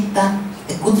واخد حتة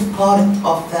a good part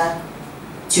of the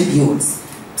tubules.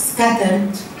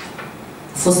 Scattered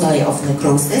foci of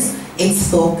necrosis.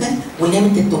 It's focal,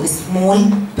 limited to a small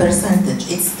percentage.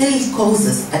 It still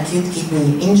causes acute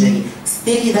kidney injury.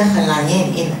 Still يدخل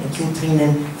العيان in acute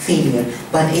renal failure.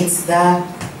 But it's the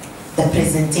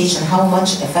presentation, how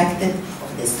much affected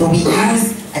of this. So we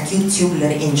use acute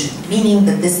tubular injury, meaning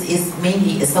that this is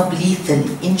mainly a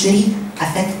sublethal injury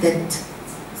affected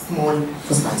small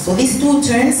foci. So these two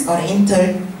terms are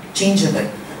interchangeable.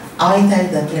 I tell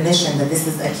the clinician that this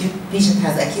is acute, patient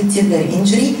has acute tubular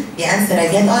injury, the answer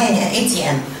I get,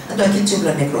 ATM, and acute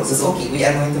tubular necrosis. Okay, we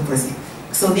are going to proceed.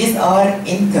 So these are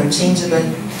interchangeable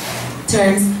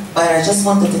terms, but I just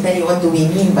wanted to tell you what do we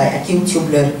mean by acute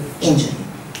tubular injury.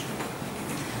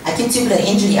 Acute tubular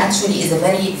injury actually is a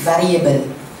very variable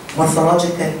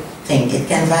morphological thing. It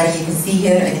can vary. You can see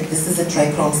here, this is a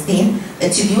trichrome stain. The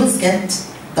tubules get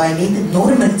dilated.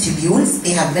 Normal tubules,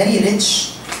 they have very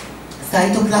rich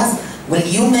cytoplasm.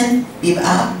 والhuman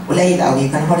بيبقى قليل قوي. You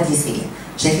can hardly see it.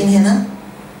 شايفين هنا?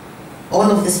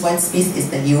 All of this white space is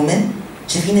the human.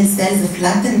 شايفين السيلز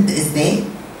flattened ازاي؟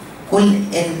 كل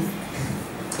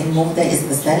الموف ده is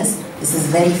the cells. This is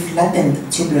very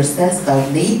flattened tubular cells,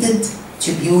 dilated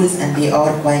tubules, and they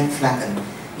are quite flattened.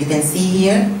 You can see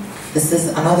here, this is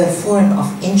another form of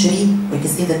injury. We can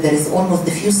see that there is almost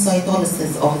diffuse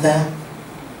cytolysis of the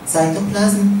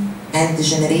cytoplasm and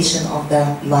degeneration of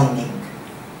the lining.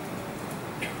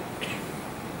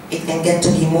 It can get to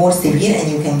be more severe,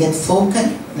 and you can get focal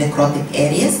necrotic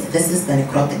areas. This is the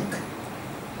necrotic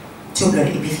tubular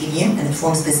epithelium, and it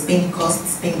forms the spin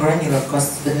granular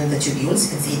crusts within the tubules. You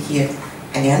can see it here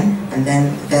again, and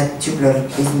then the tubular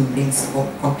base membrane is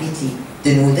completely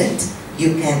denuded.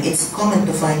 It's common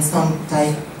to find some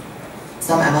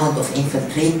amount of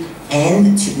infiltrate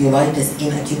and tubulitis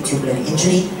in acute tubular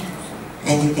injury,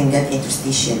 and you can get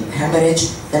interstitial hemorrhage.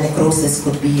 The necrosis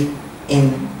could be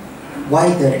in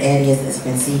wider areas, as you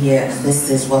can see here, and this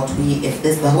is what if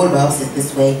the whole biopsy is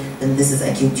this way, then this is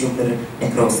acute tubular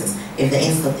necrosis. If the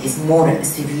insult is more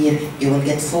severe, you will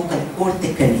get focal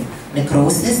cortical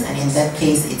necrosis, and in that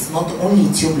case, it's not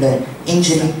only tubular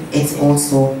injury, it's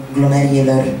also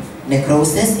glomerular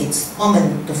necrosis. It's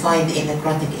common to find in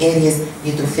necrotic areas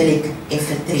neutrophilic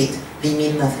infiltrate. They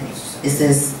mean nothing. This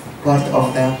is part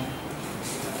of the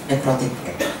necrotic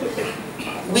area.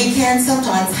 We can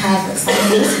sometimes have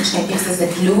something which can give us a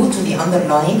clue to the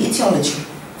underlying etiology.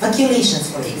 Vacuolations,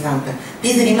 for example.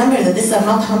 Please remember that these are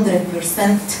not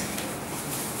 100%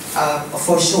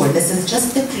 for sure. This is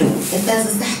just a clue. It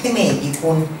does احتمال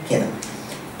يكون كده.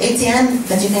 ATM,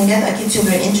 that you can get acute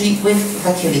tubular injury with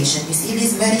vacuolation. You see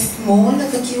these very small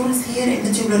vacuoles here in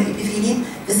the tubular epithelium?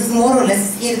 This is more or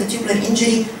less here the tubular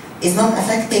injury is not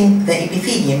affecting the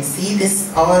epithelium. See,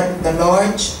 these are the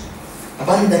large,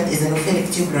 abundant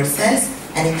eosinophilic tubular cells,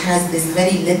 and it has this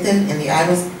very little, in the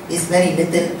arrows, these very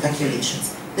little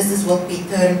vacuolations. This is what we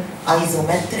term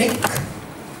isometric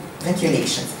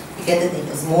vacuolations. You get it in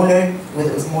osmolar, with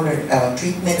osmolar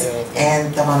treatments,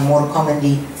 and more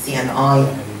commonly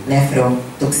CNI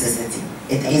nephrotoxicity.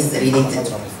 It is related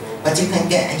to it. But you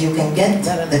can get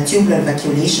the tubular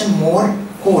vacuolation more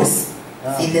coarse.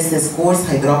 See, this is coarse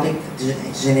hydropic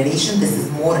generation. This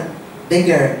is more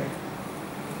bigger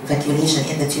vacuolation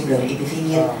in the tubular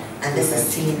epithelium, and this is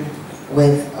seen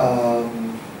with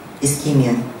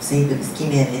ischemia. See, the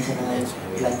ischemia in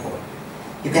glycol.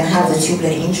 You can have the tubular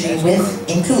injury with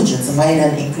inclusions,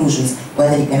 viral inclusions,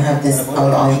 whether you can have this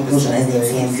RI inclusion as in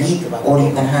CMV, or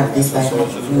you can have this type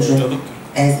of inclusion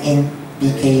as in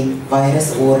BK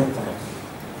virus or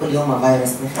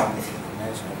polyomavirus nephropathy.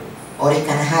 Or you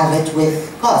can have it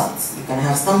with casts. You can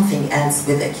have something else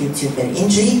with acute tubular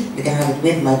injury. You can have it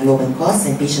with myoglobin casts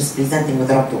in patients presenting with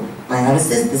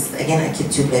rhabdomyolysis. This is again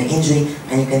acute tubular injury,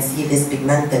 and you can see this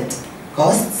pigmented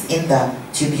casts in the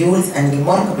tubules, and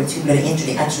remarkable tubular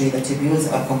injury. Actually, the tubules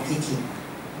are completely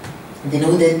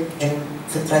denuded in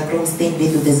filtrichrome stain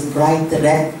due to this bright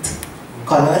red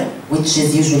color, which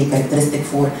is usually characteristic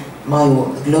for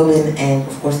myoglobin, and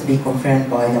of course to be confirmed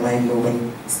by the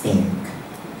myoglobin staining.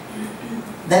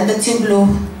 Then the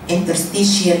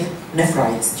tubulointerstitial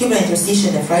nephritis.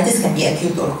 Tubulointerstitial nephritis can be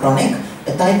acute or chronic.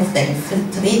 The type of the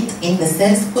infiltrate in the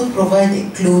cells could provide a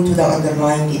clue to the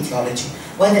underlying etiology.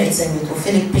 Whether it's a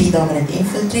neutrophilic predominant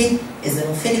infiltrate,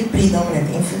 eosinophilic predominant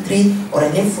infiltrate, or a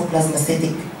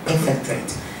lymphoplasmacytic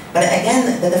infiltrate. But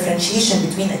again, the differentiation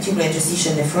between a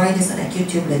tubulointerstitial nephritis and acute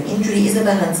tubular injury is a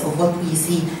balance of what we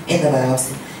see in the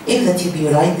biopsy. If the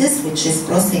tubulitis, which is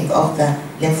crossing of the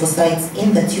lymphocytes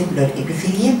in the tubular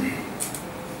epithelium,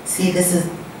 see this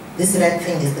red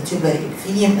thing is the tubular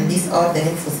epithelium, and these are the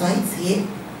lymphocytes here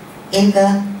in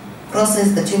the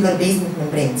crosses the tubular basement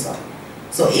membrane.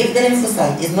 So if the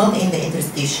lymphocyte is not in the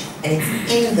interstitium and it's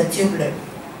in the tubular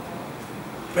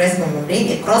basement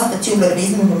membrane, across the tubular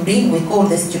basement membrane, we call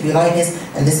this tubulitis,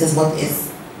 and this is what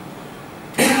is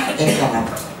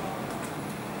inflammatory.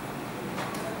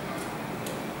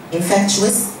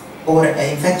 Infectious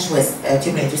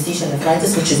tubulointerstitial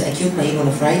nephritis, which is acute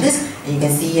pyelonephritis, and you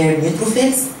can see here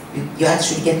neutrophils. You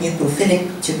actually get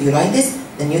neutrophilic tubulitis.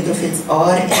 The neutrophils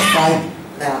are inside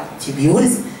the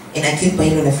tubules. In acute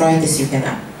pyelonephritis, you can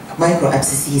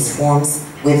microabscesses forms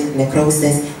with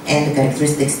necrosis, and the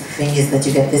characteristics thing is that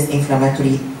you get this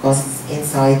inflammatory casts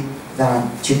inside the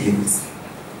tubules.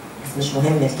 مش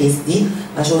مهم الكيس دي.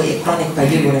 نشوف chronic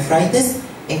pyelonephritis.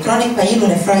 In chronic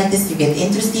pyelonephritis, you get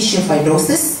interstitial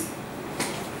fibrosis,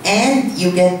 and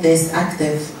you get this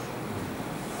active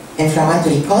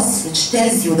inflammatory cause, which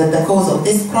tells you that the cause of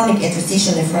this chronic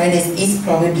interstitial nephritis is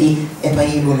probably a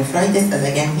pyelonephritis. As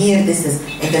again here, this is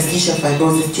interstitial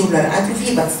fibrosis, tubular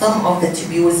atrophy, but some of the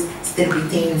tubules still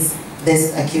retains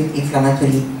this acute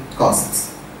inflammatory causes.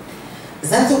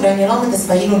 Xanthogranulomatous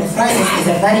pyelonephritis is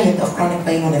a variant of chronic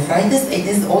pyelonephritis. It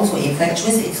is also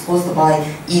infectious. It's caused by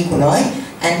E. coli,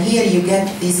 and here you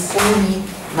get these foamy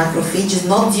macrophages,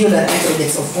 nodular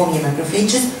aggregates of foamy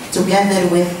macrophages, together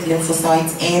with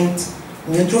lymphocytes and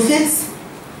neutrophils.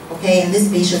 Okay, and these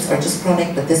patients are just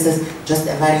chronic, but this is just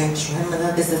a variant.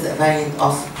 This is a variant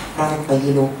of chronic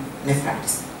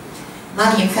pyelonephritis.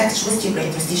 Non-infectious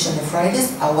tubulointerstitial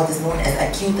nephritis are what is known as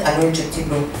acute allergic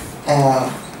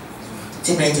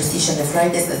tubulointerstitial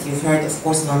nephritis, as you've heard, of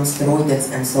course,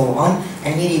 non-steroidals and so on.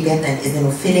 And here you get an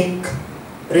eosinophilic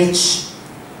rich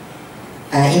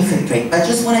infiltrate. But I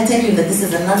just want to tell you that this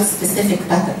is a non-specific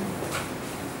pattern.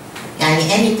 And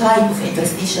any type of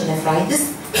interstitial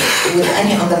nephritis with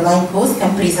any underlying cause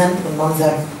can present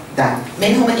بالمنظر ده.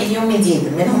 منهم الاميون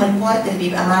ميديتد، منهم البارت اللي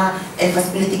بيبقى مع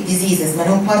vasculitic diseases،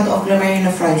 منهم part of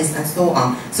glomerulonephritis and so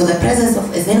on. So the presence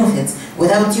of eosinophils,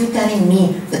 without you telling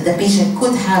me that the patient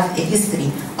could have a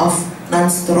history of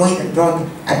non-steroidal drug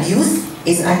abuse,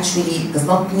 is actually does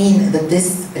not mean that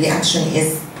this reaction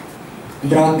is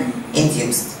drug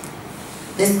induced.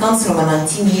 This comes from a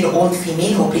 19-year-old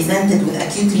female who presented with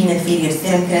acute renal failure.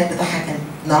 Serum creat بتاعها كان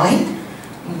 9,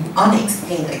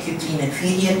 unexplained acute renal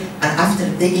failure, and after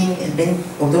digging,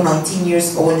 although 19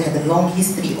 years old, had a long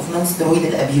history of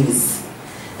non-steroidal abuse.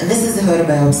 And this is her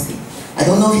biopsy. I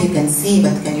don't know if you can see,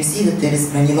 but can you see that there is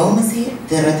granulomas here?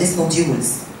 There are these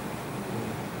nodules.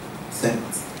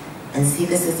 Circles. And see,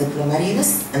 this is a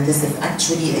glomerulus, and this is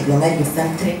actually a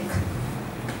glomerulocentric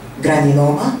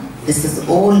granuloma. This is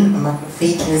all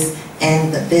macrophages,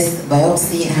 and this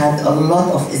biopsy had a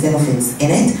lot of eosinophils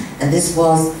in it, and this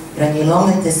was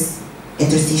granulomatous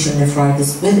interstitial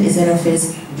nephritis with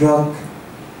eosinophils drug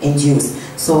induced.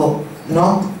 So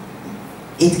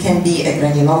it can be a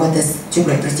granulomatous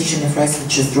tubulointerstitial nephritis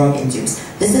which is drug induced.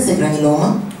 This is a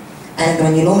granuloma, and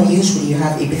granuloma usually you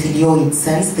have epithelioid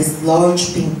cells, this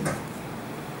large pink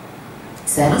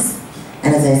cells.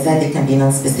 And as I said, it can be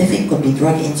non-specific, could be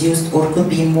drug-induced, or could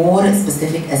be more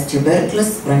specific as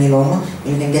tuberculous granuloma.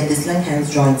 You can get this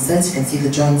Langerhans joint cells. You can see the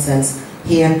joint cells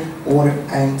here, or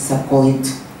a sarcoid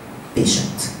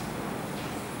patient.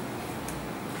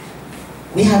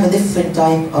 We have a different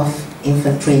type of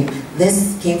infiltrate.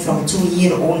 This came from a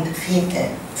 2-year-old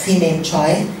female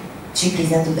child. She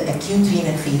presented with acute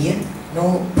renal failure.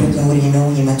 no proteinuria,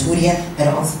 no hematuria.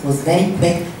 Her onset was very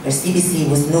quick. Her CBC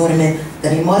was normal. The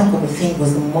remarkable thing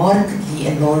was markedly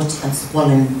enlarged and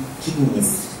swollen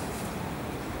kidneys.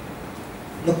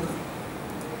 Look.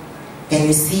 Can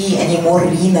you see any more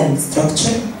renal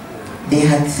structure? They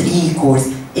had 3 cores.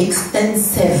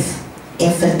 Extensive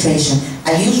infiltration.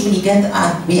 I usually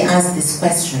we ask this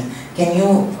question. Can you,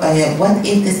 what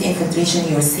if this infiltration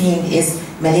you're seeing is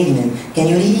malignant? Can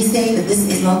you really say that this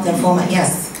is not lymphoma?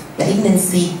 Yes,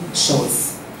 malignancy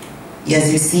shows.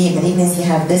 As you see, malignancy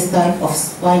have this type of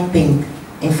swiping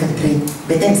infiltrate.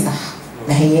 بتمسح.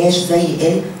 ما هياش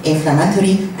زي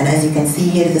inflammatory, and as you can see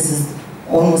here, this is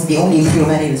almost the only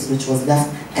glomerulus which was left,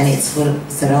 and it's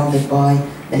surrounded by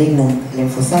malignant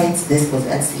lymphocytes. This was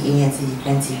LCA and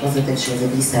CD20 positive, she was a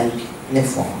B-cell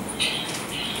lymphoma.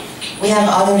 We have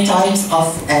other types of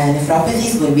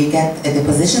nephropathies where we get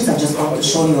depositions. I just want to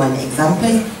show you an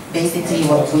example. Basically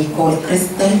what we call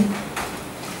crystal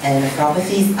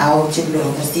nephropathies or tubular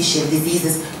interstitial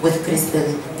diseases with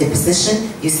crystal deposition.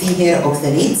 You see here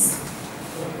oxalates.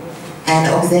 And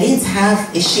oxalates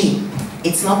have a shape.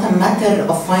 It's not a matter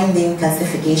of finding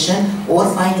calcification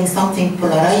or finding something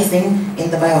polarizing in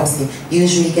the biopsy. You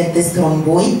usually get this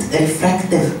rhomboid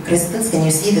refractive crystals. Can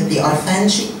you see that they are fan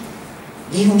shaped?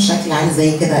 ليهم شكل عامل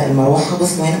زي كده المروحة.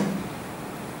 بصوا هنا.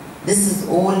 This is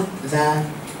all the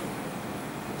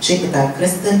shape بتاع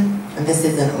crystal, and this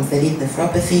is an oxalate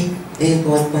nephropathy. It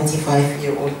was a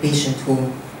 25-year-old patient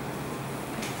who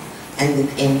ended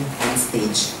in one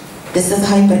stage. This is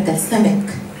hypercalcemic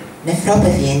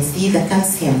nephropathy, and see the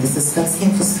calcium. This is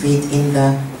calcium phosphate in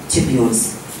the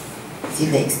tubules. See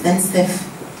the extensive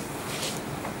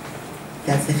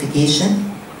calcification.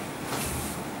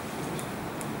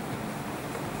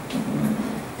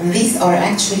 And these are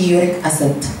actually uric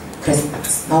acid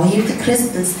crystals. Now here the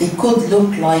crystals, they could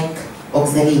look like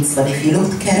oxalates, but if you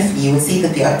looked carefully, you will see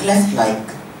that they are cleft-like.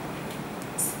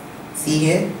 See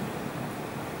here?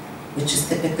 Which is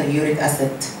typical uric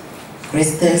acid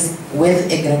crystals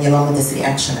with a granulomatous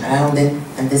reaction around it,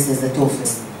 and this is the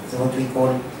tophus. So what we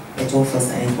call a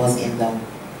tophus, and it was in the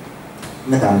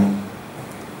medulla.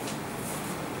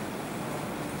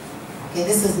 Okay,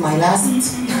 this is my last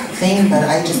thing, but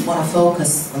I just want to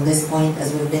focus on this point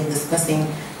as we've been discussing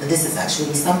that this is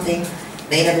actually something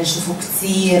بقينا بنشوفه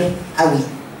كتير قوي.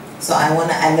 So I want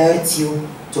to alert you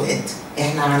to it.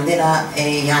 احنا عندنا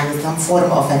يعني some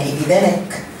form of an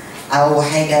epidemic أو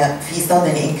حاجة في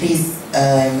sudden increase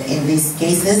in these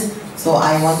cases. So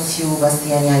I want you بس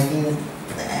يعني عايزين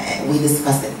we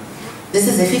discuss it. This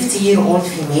is a 50-year-old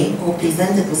female who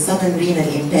presented with sudden renal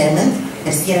impairment.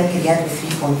 Her serum creatinine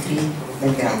 3.3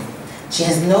 milligram. She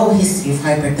has no history of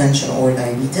hypertension or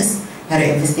diabetes. Her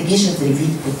investigations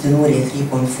revealed proteinuria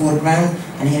 3.4 gram,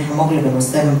 and her hemoglobin was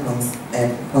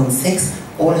 7.6.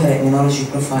 All her immunology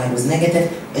profile was negative.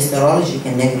 Her serology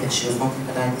was negative. She was not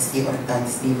hepatitis C or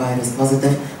hepatitis B virus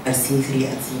positive. Her C3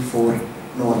 and C4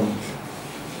 normal.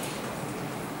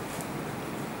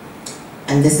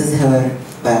 And this is her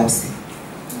biopsy.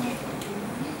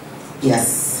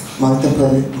 Yes,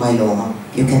 multiple myeloma.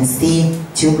 You can see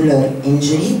tubular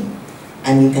injury,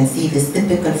 and you can see this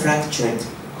typical fractured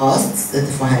costs, the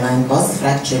hyaline costs,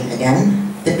 fractured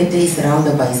again, typically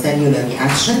surrounded by cellular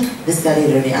reaction. This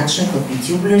cellular reaction could be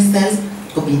tubular cells,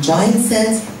 could be giant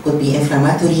cells, could be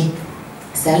inflammatory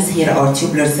cells. Here are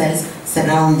tubular cells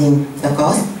surrounding the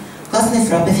cost. Cost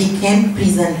nephropathy can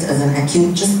present as an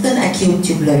acute, just an acute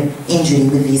tubular injury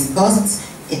with these costs.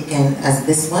 It can, as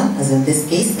this one, as in this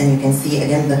case, and you can see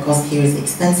again the cost here is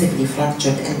extensively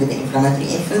fractured and with the inflammatory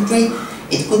infiltrate.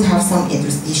 It could have some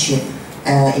interstitial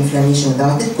inflammation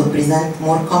without it, could present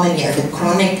more commonly as a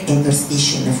chronic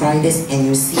interstitial nephritis, and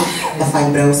you see the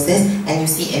fibrosis, and you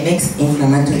see a mixed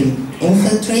inflammatory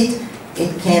infiltrate.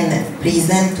 It can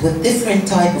present with different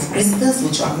type of crystals,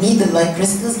 which are needle-like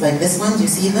crystals, like this one, you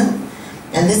see them?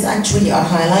 And this actually are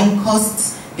hyaline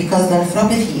costs, because the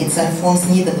nephropathy itself forms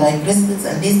needle-like crystals,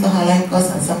 and these are the hyaline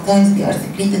costs, and sometimes they are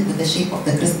secreted with the shape of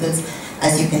the crystals,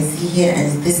 as you can see here.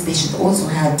 And this patient also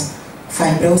had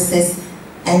fibrosis,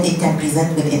 and it can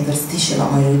present with interstitial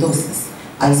amyloidosis,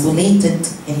 isolated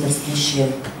interstitial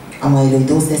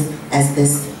amyloidosis as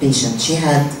this patient. She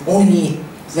had only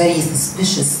very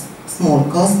suspicious small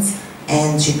costs,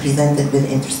 and she presented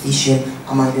with interstitial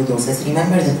amyloidosis.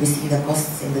 Remember that we see the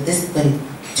costs in the distal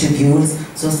tubules,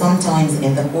 so sometimes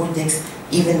in the cortex,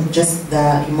 even just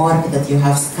the remark that you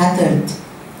have scattered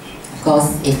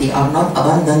costs, if they are not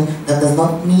abundant, that does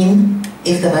not mean,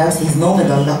 if the biopsy is no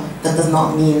medulla, that does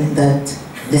not mean that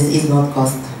this is not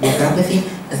cost nephropathy.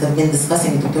 As I've been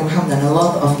discussing with Dr. Mohammed and a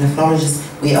lot of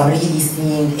nephrologists, we are really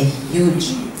seeing a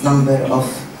huge number of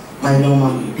myeloma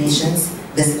patients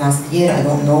this last year. I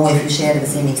don't know if you share the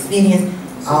same experience.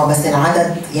 بس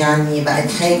العدد يعني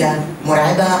بقت حاجة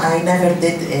مرعبة. I never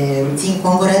did routine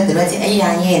congruent. دلوقتي أي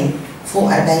عيان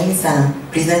فوق 40 سنة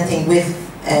presenting with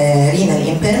renal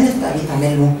impairment بقى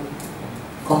بيتعمل له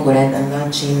congruent and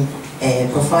light chain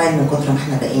profile من كتر ما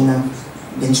احنا بقينا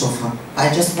بنشوفها. I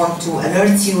just want to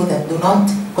alert you that do not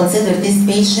consider these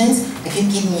patients acute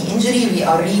kidney injury. We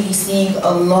are really seeing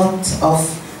a lot of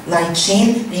light chain.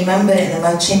 Remember ان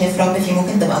light chain nephropathy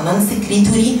ممكن تبقى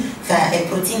non-secretory،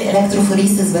 فالبروتين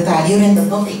electrophoresis بتاع اليورين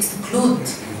does not exclude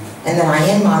ان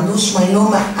العيان ما عندوش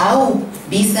مايلوما او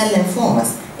بي سيل ليمفوماس.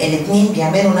 الاثنين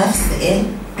بيعملوا نفس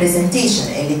البرزنتيشن،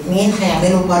 الاثنين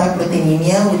هيعملوا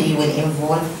بارابروتينيميا واللي will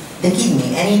involve the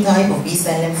kidney any type of B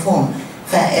cell lymphoma.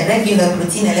 فالريجولار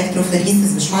بروتين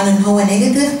electrophoresis مش معنى ان هو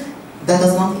نيجاتيف that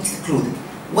does not exclude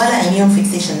ولا immune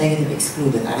fixation negative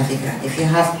excluded على فكرة. If you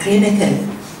have clinical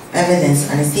evidence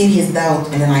and a serious doubt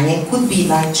in an IN could be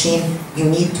light chain, you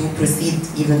need to proceed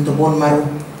even to bone marrow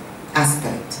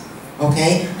aspect.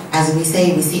 Okay? As we say,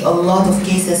 we see a lot of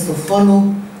cases to follow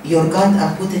your gut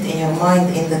and put it in your mind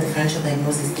in the differential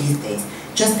diagnosis these days.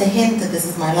 Just a hint, this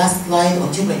is my last slide on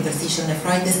tubular interstitial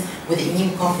nephritis with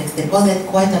immune complex deposit,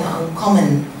 quite an uncommon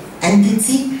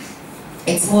entity.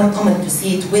 It's more common to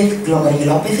see it with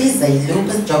glomerulopathies, like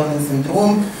lupus, Sjogren's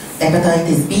syndrome,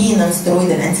 hepatitis B,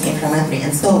 non-steroidal anti-inflammatory,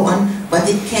 and so on. But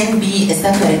it can be a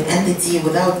separate entity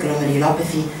without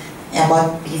glomerulopathy. But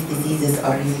these diseases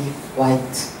are really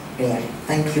quite rare.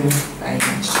 Thank you very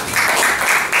much.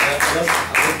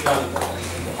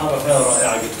 المحاضرة فيها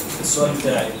رائعة جدا. السؤال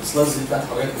بتاعي السلايدز دي بتاعت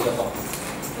حضرتك كلها طبعا.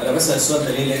 أنا بسأل السؤال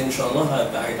ده ليه؟ لأن إن شاء الله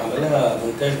هيتعمل لها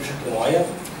مونتاج بشكل معين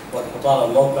وهتحطها على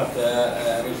الموقع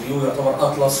كريفيو يعتبر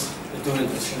أطلس للتوبولار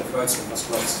انترستيشن نيفرايتس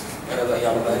والفاسكولايتس. أنا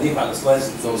يعني بهديك على السلايدز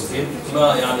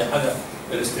بتبقى يعني حاجة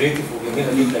illustrative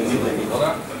وجميلة جدا جدا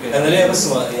جدا. أنا ليا بس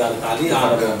يعني تعليق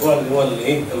على الموضوع اللي هو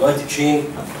الإيه؟ اللايت تشين.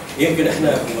 يمكن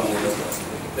إحنا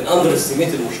بنأندر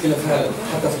استيميت المشكلة فعلا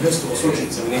حتى في الهيستوباثولوجي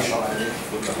اكزامينيشن.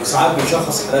 وساعات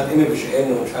بنشخص حالات MBGN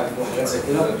ومش عارف وحاجات زي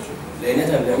كده لان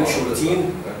احنا ما بنعملش روتين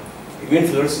immune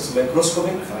fluorescence مايكروسكوبي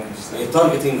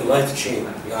تارجتنج لايت تشين.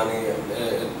 يعني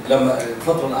لما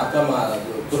الفتره اللي قعدتها مع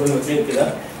الدكتور المترين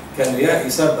كده كان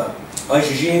يسبب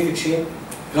IgG هيفي تشين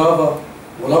كافا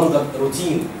ولامدا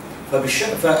روتين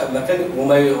فما كان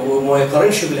وما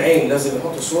يقارنش بالعين، لازم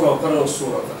يحط الصوره ويقارن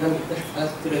الصوره، فكان بيكتشف حالات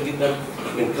كتيره جدا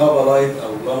من كافا لايت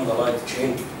او لامدا لايت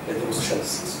تشين ديبوزيشن.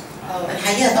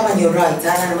 الحقيقه طبعا يور رايت.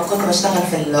 انا لما كنت بشتغل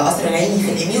في القصر العيني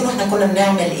في الاميون احنا كنا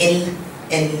بنعمل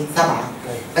السبعه،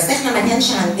 بس احنا ما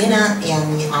كانش عندنا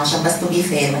يعني عشان بس تو بي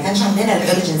فير ما كانش عندنا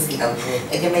الارجنسي قوي.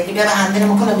 كان بقى عندنا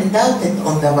ما كنا بنداوت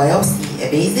اون ذا بايوبسي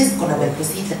بيزس كنا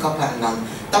بنبروسيد لكابا اند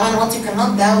طبعا وات يو كان نوت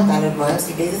داوت على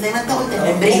البايوبسي بيزس زي ما انت قلت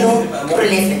الممبرينو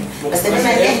بروليفريت. بس بما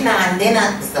ان احنا عندنا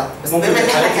بالظبط بس بما ان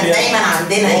احنا كان دايما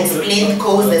عندنا اكسبلين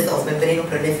كوزز اوف ممبرينو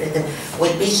بروليفريت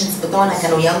والبيشنتس بتوعنا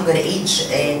كانوا يونجر ايج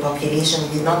بوبيوليشن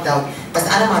دي نوت داوت. بس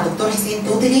انا مع دكتور حسين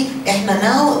توتالي احنا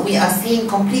ناو وي ار سينج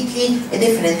كومبليتلي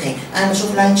ديفرنت ثينج. انا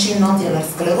بشوف لايت شين نوديولار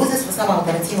سكلروزس في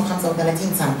 37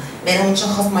 و35 سنه بقينا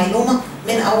بنشخص مايلوما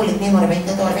من اول 42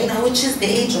 43 which is the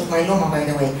age of myeloma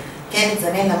by the way. كانت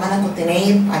زمان لما انا كنت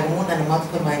نايب علمونا ان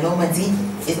multiple myeloma دي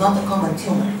is not a common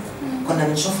tumor. كنا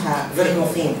بنشوفها فين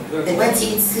وفين. دلوقتي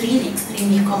it's really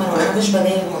extremely common وانا مش ببالغ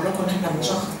بقول لكم ان احنا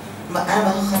بنشخص. انا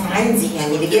بشخص عندي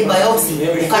يعني اللي جيب بايوبسي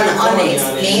وكان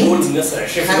unexplained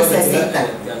 5 6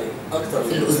 يعني اكتر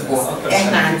في الاسبوع.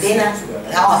 احنا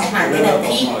عندنا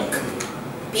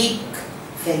بيك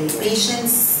في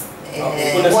البيشنتس.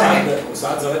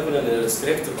 وساعات زمان كنا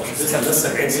الريستريكت الناس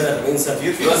 70 سنه 80 سنه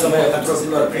دلوقتي ما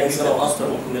يقدروا 40 سنه واكثر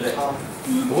ممكن نلاقي.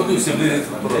 هو انتوا يسيبوا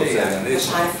لي يعني ليش؟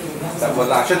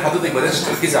 ولا عشان حضرتك بدات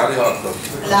تركزي عليها اكتر؟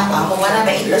 لا هو انا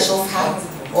بقيت بشوفها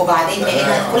وبعدين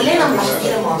بقينا كلنا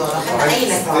ملاحظين الموضوع ده حتى اي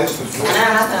نفاق.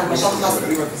 انا مثلا بشخص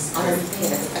انا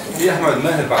في احمد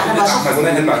ماهر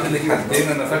بعت لك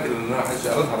حالتين انا فاكر ان انا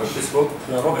قريتها على الفيسبوك.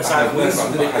 ربع ساعه كويس بعت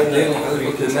لك حالتين وحضرتك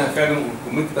قلت انها فعلا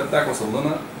والكومنت بتاعك وصل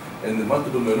لنا ان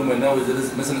المالتيبل مايلوما ناو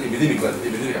مثلا ايبيديميك بقت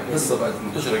ايبيديميك قصه بقت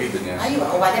منتشره جدا يعني.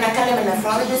 ايوه وبعدين اكلم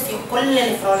النفرولوجيست كل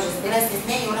النفرولوجيست بلا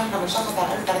استثناء يقول احنا بنشخص على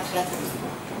الاقل 3 حالات في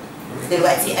الاسبوع.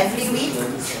 دلوقتي every week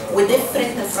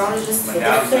وديفرنت نفرولوجيست في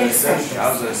ديفرنت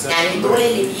يعني دول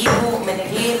اللي بيجوا من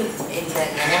غير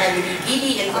يعني انا اللي بيجي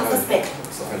لي الانسبكت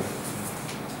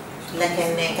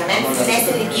لكن كمان في الناس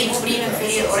اللي بيجوا برينال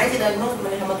فيلير اوريدي دايجنوز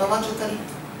من الهيماتولوجيكال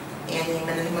يعني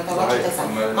من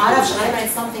الهيماتولوجيكال ما اعرفش غالبا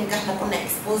اتس سمثينج احنا كنا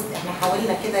اكسبوزد احنا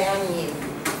حاولنا كده يعني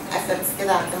افرتس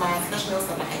كده ما عرفناش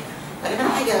نوصل لحاجه غالبا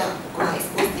حاجه كنا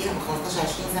اكسبوزد ليها من 15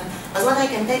 20 سنه. بس وات اي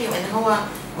كان تيل يو ان هو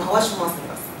ما هوش في مصر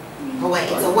بس هو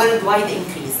اتس ا وورلد وايد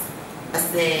انكريز بس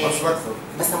مصر اكثر.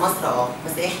 بس مصر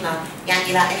بس احنا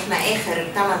يعني لا احنا اخر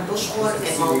 8 اشهر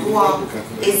الموضوع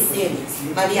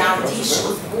ما بيعديش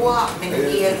اسبوع من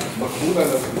غير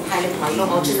حاله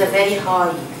مايلوما which is a very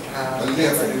high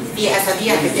في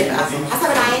اسابيع بتبقى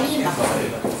حسب العيانين.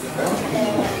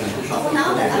 هو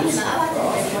النهارده قبل ما ابعت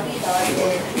المريضه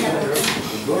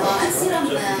السيرم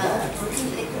بروتين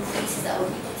الكتروفوريسيس او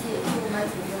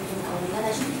او ان انا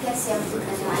اشوف الكالسيوم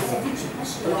انا عايزه امشي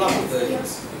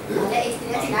الاقي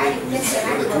الكرياتين عالي والكالسيوم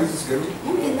عالي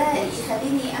ممكن ده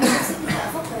يخليني انا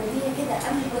افكر ان هي كده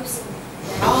قبل الويبسي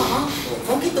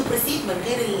ممكن تبرسيد من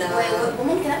غير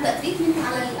وممكن ابدا تريتمنت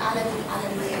على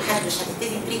مش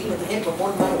هتبتدي تريتمنت غير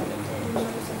بمول مره.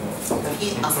 في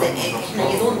اصل احنا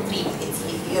يو دونت تريت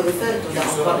يو ريفير تو ذا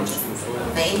اونكولوجيست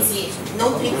فانت نو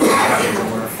تريتمنت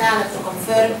فعلا تو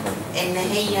كونفيرم ان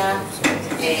هي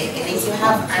ان انت يو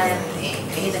هاف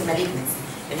هيدا المالجنسي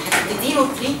اللي هتبتدي له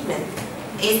تريتمنت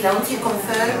is لو انت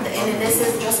confirmed ان this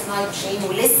is just light chain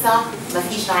ولسه ما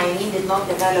فيش عيانين did not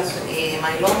develop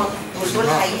myeloma مش دول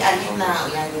الحقيقه اللي احنا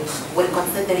يعني we're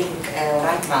considering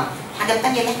right now. الحاجه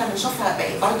الثانيه اللي احنا بنشوفها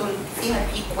برضه فيها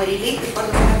بيك وريليتد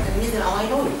برضه مع تلميذ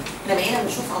الاميلويد احنا بقينا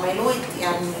بنشوف اميلويد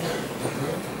يعني.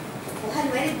 وهل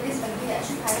وارد بنسبه كبيره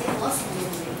اشوف عيان اصلا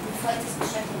الفايتس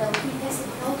بالشكل ده وفي كاس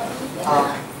التوتر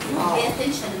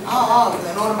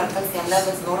نورمال كالسيوم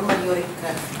ليفلز نورمال يوريك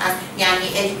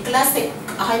يعني الكلاسيك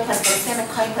هايبر كالسيميك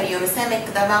هايبر يوريسيميك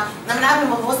ده من قبل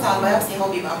ما نبص على البيوبسي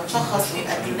هو بيبقى متشخص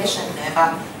ويبقى كلينيشن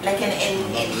بعد. لكن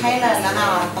الحاله اللي انا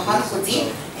عرضتها لكم دي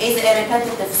از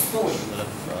ريبيتيتيف ستوري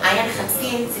عيان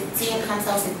 50 60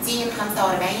 65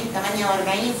 45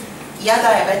 48 يا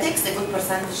diabetics a good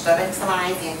percentage diabetics طبعا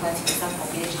عايز يعني 20%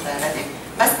 population diabetic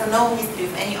بس no history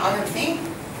of any other thing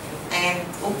and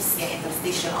oops يعني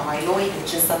interstitial amyloid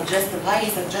which is suggestive highly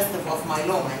suggestive of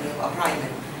myeloma انه يبقى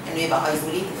primary انه يبقى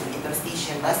isolated في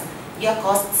interstitial بس يا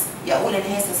costs يا اقول ان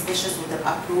هي suspicious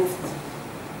وتبقى approved.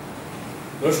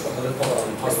 نشكر حضرتك طبعا على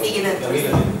المحاضره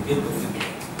الجميله جدا.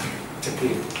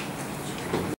 شكرا.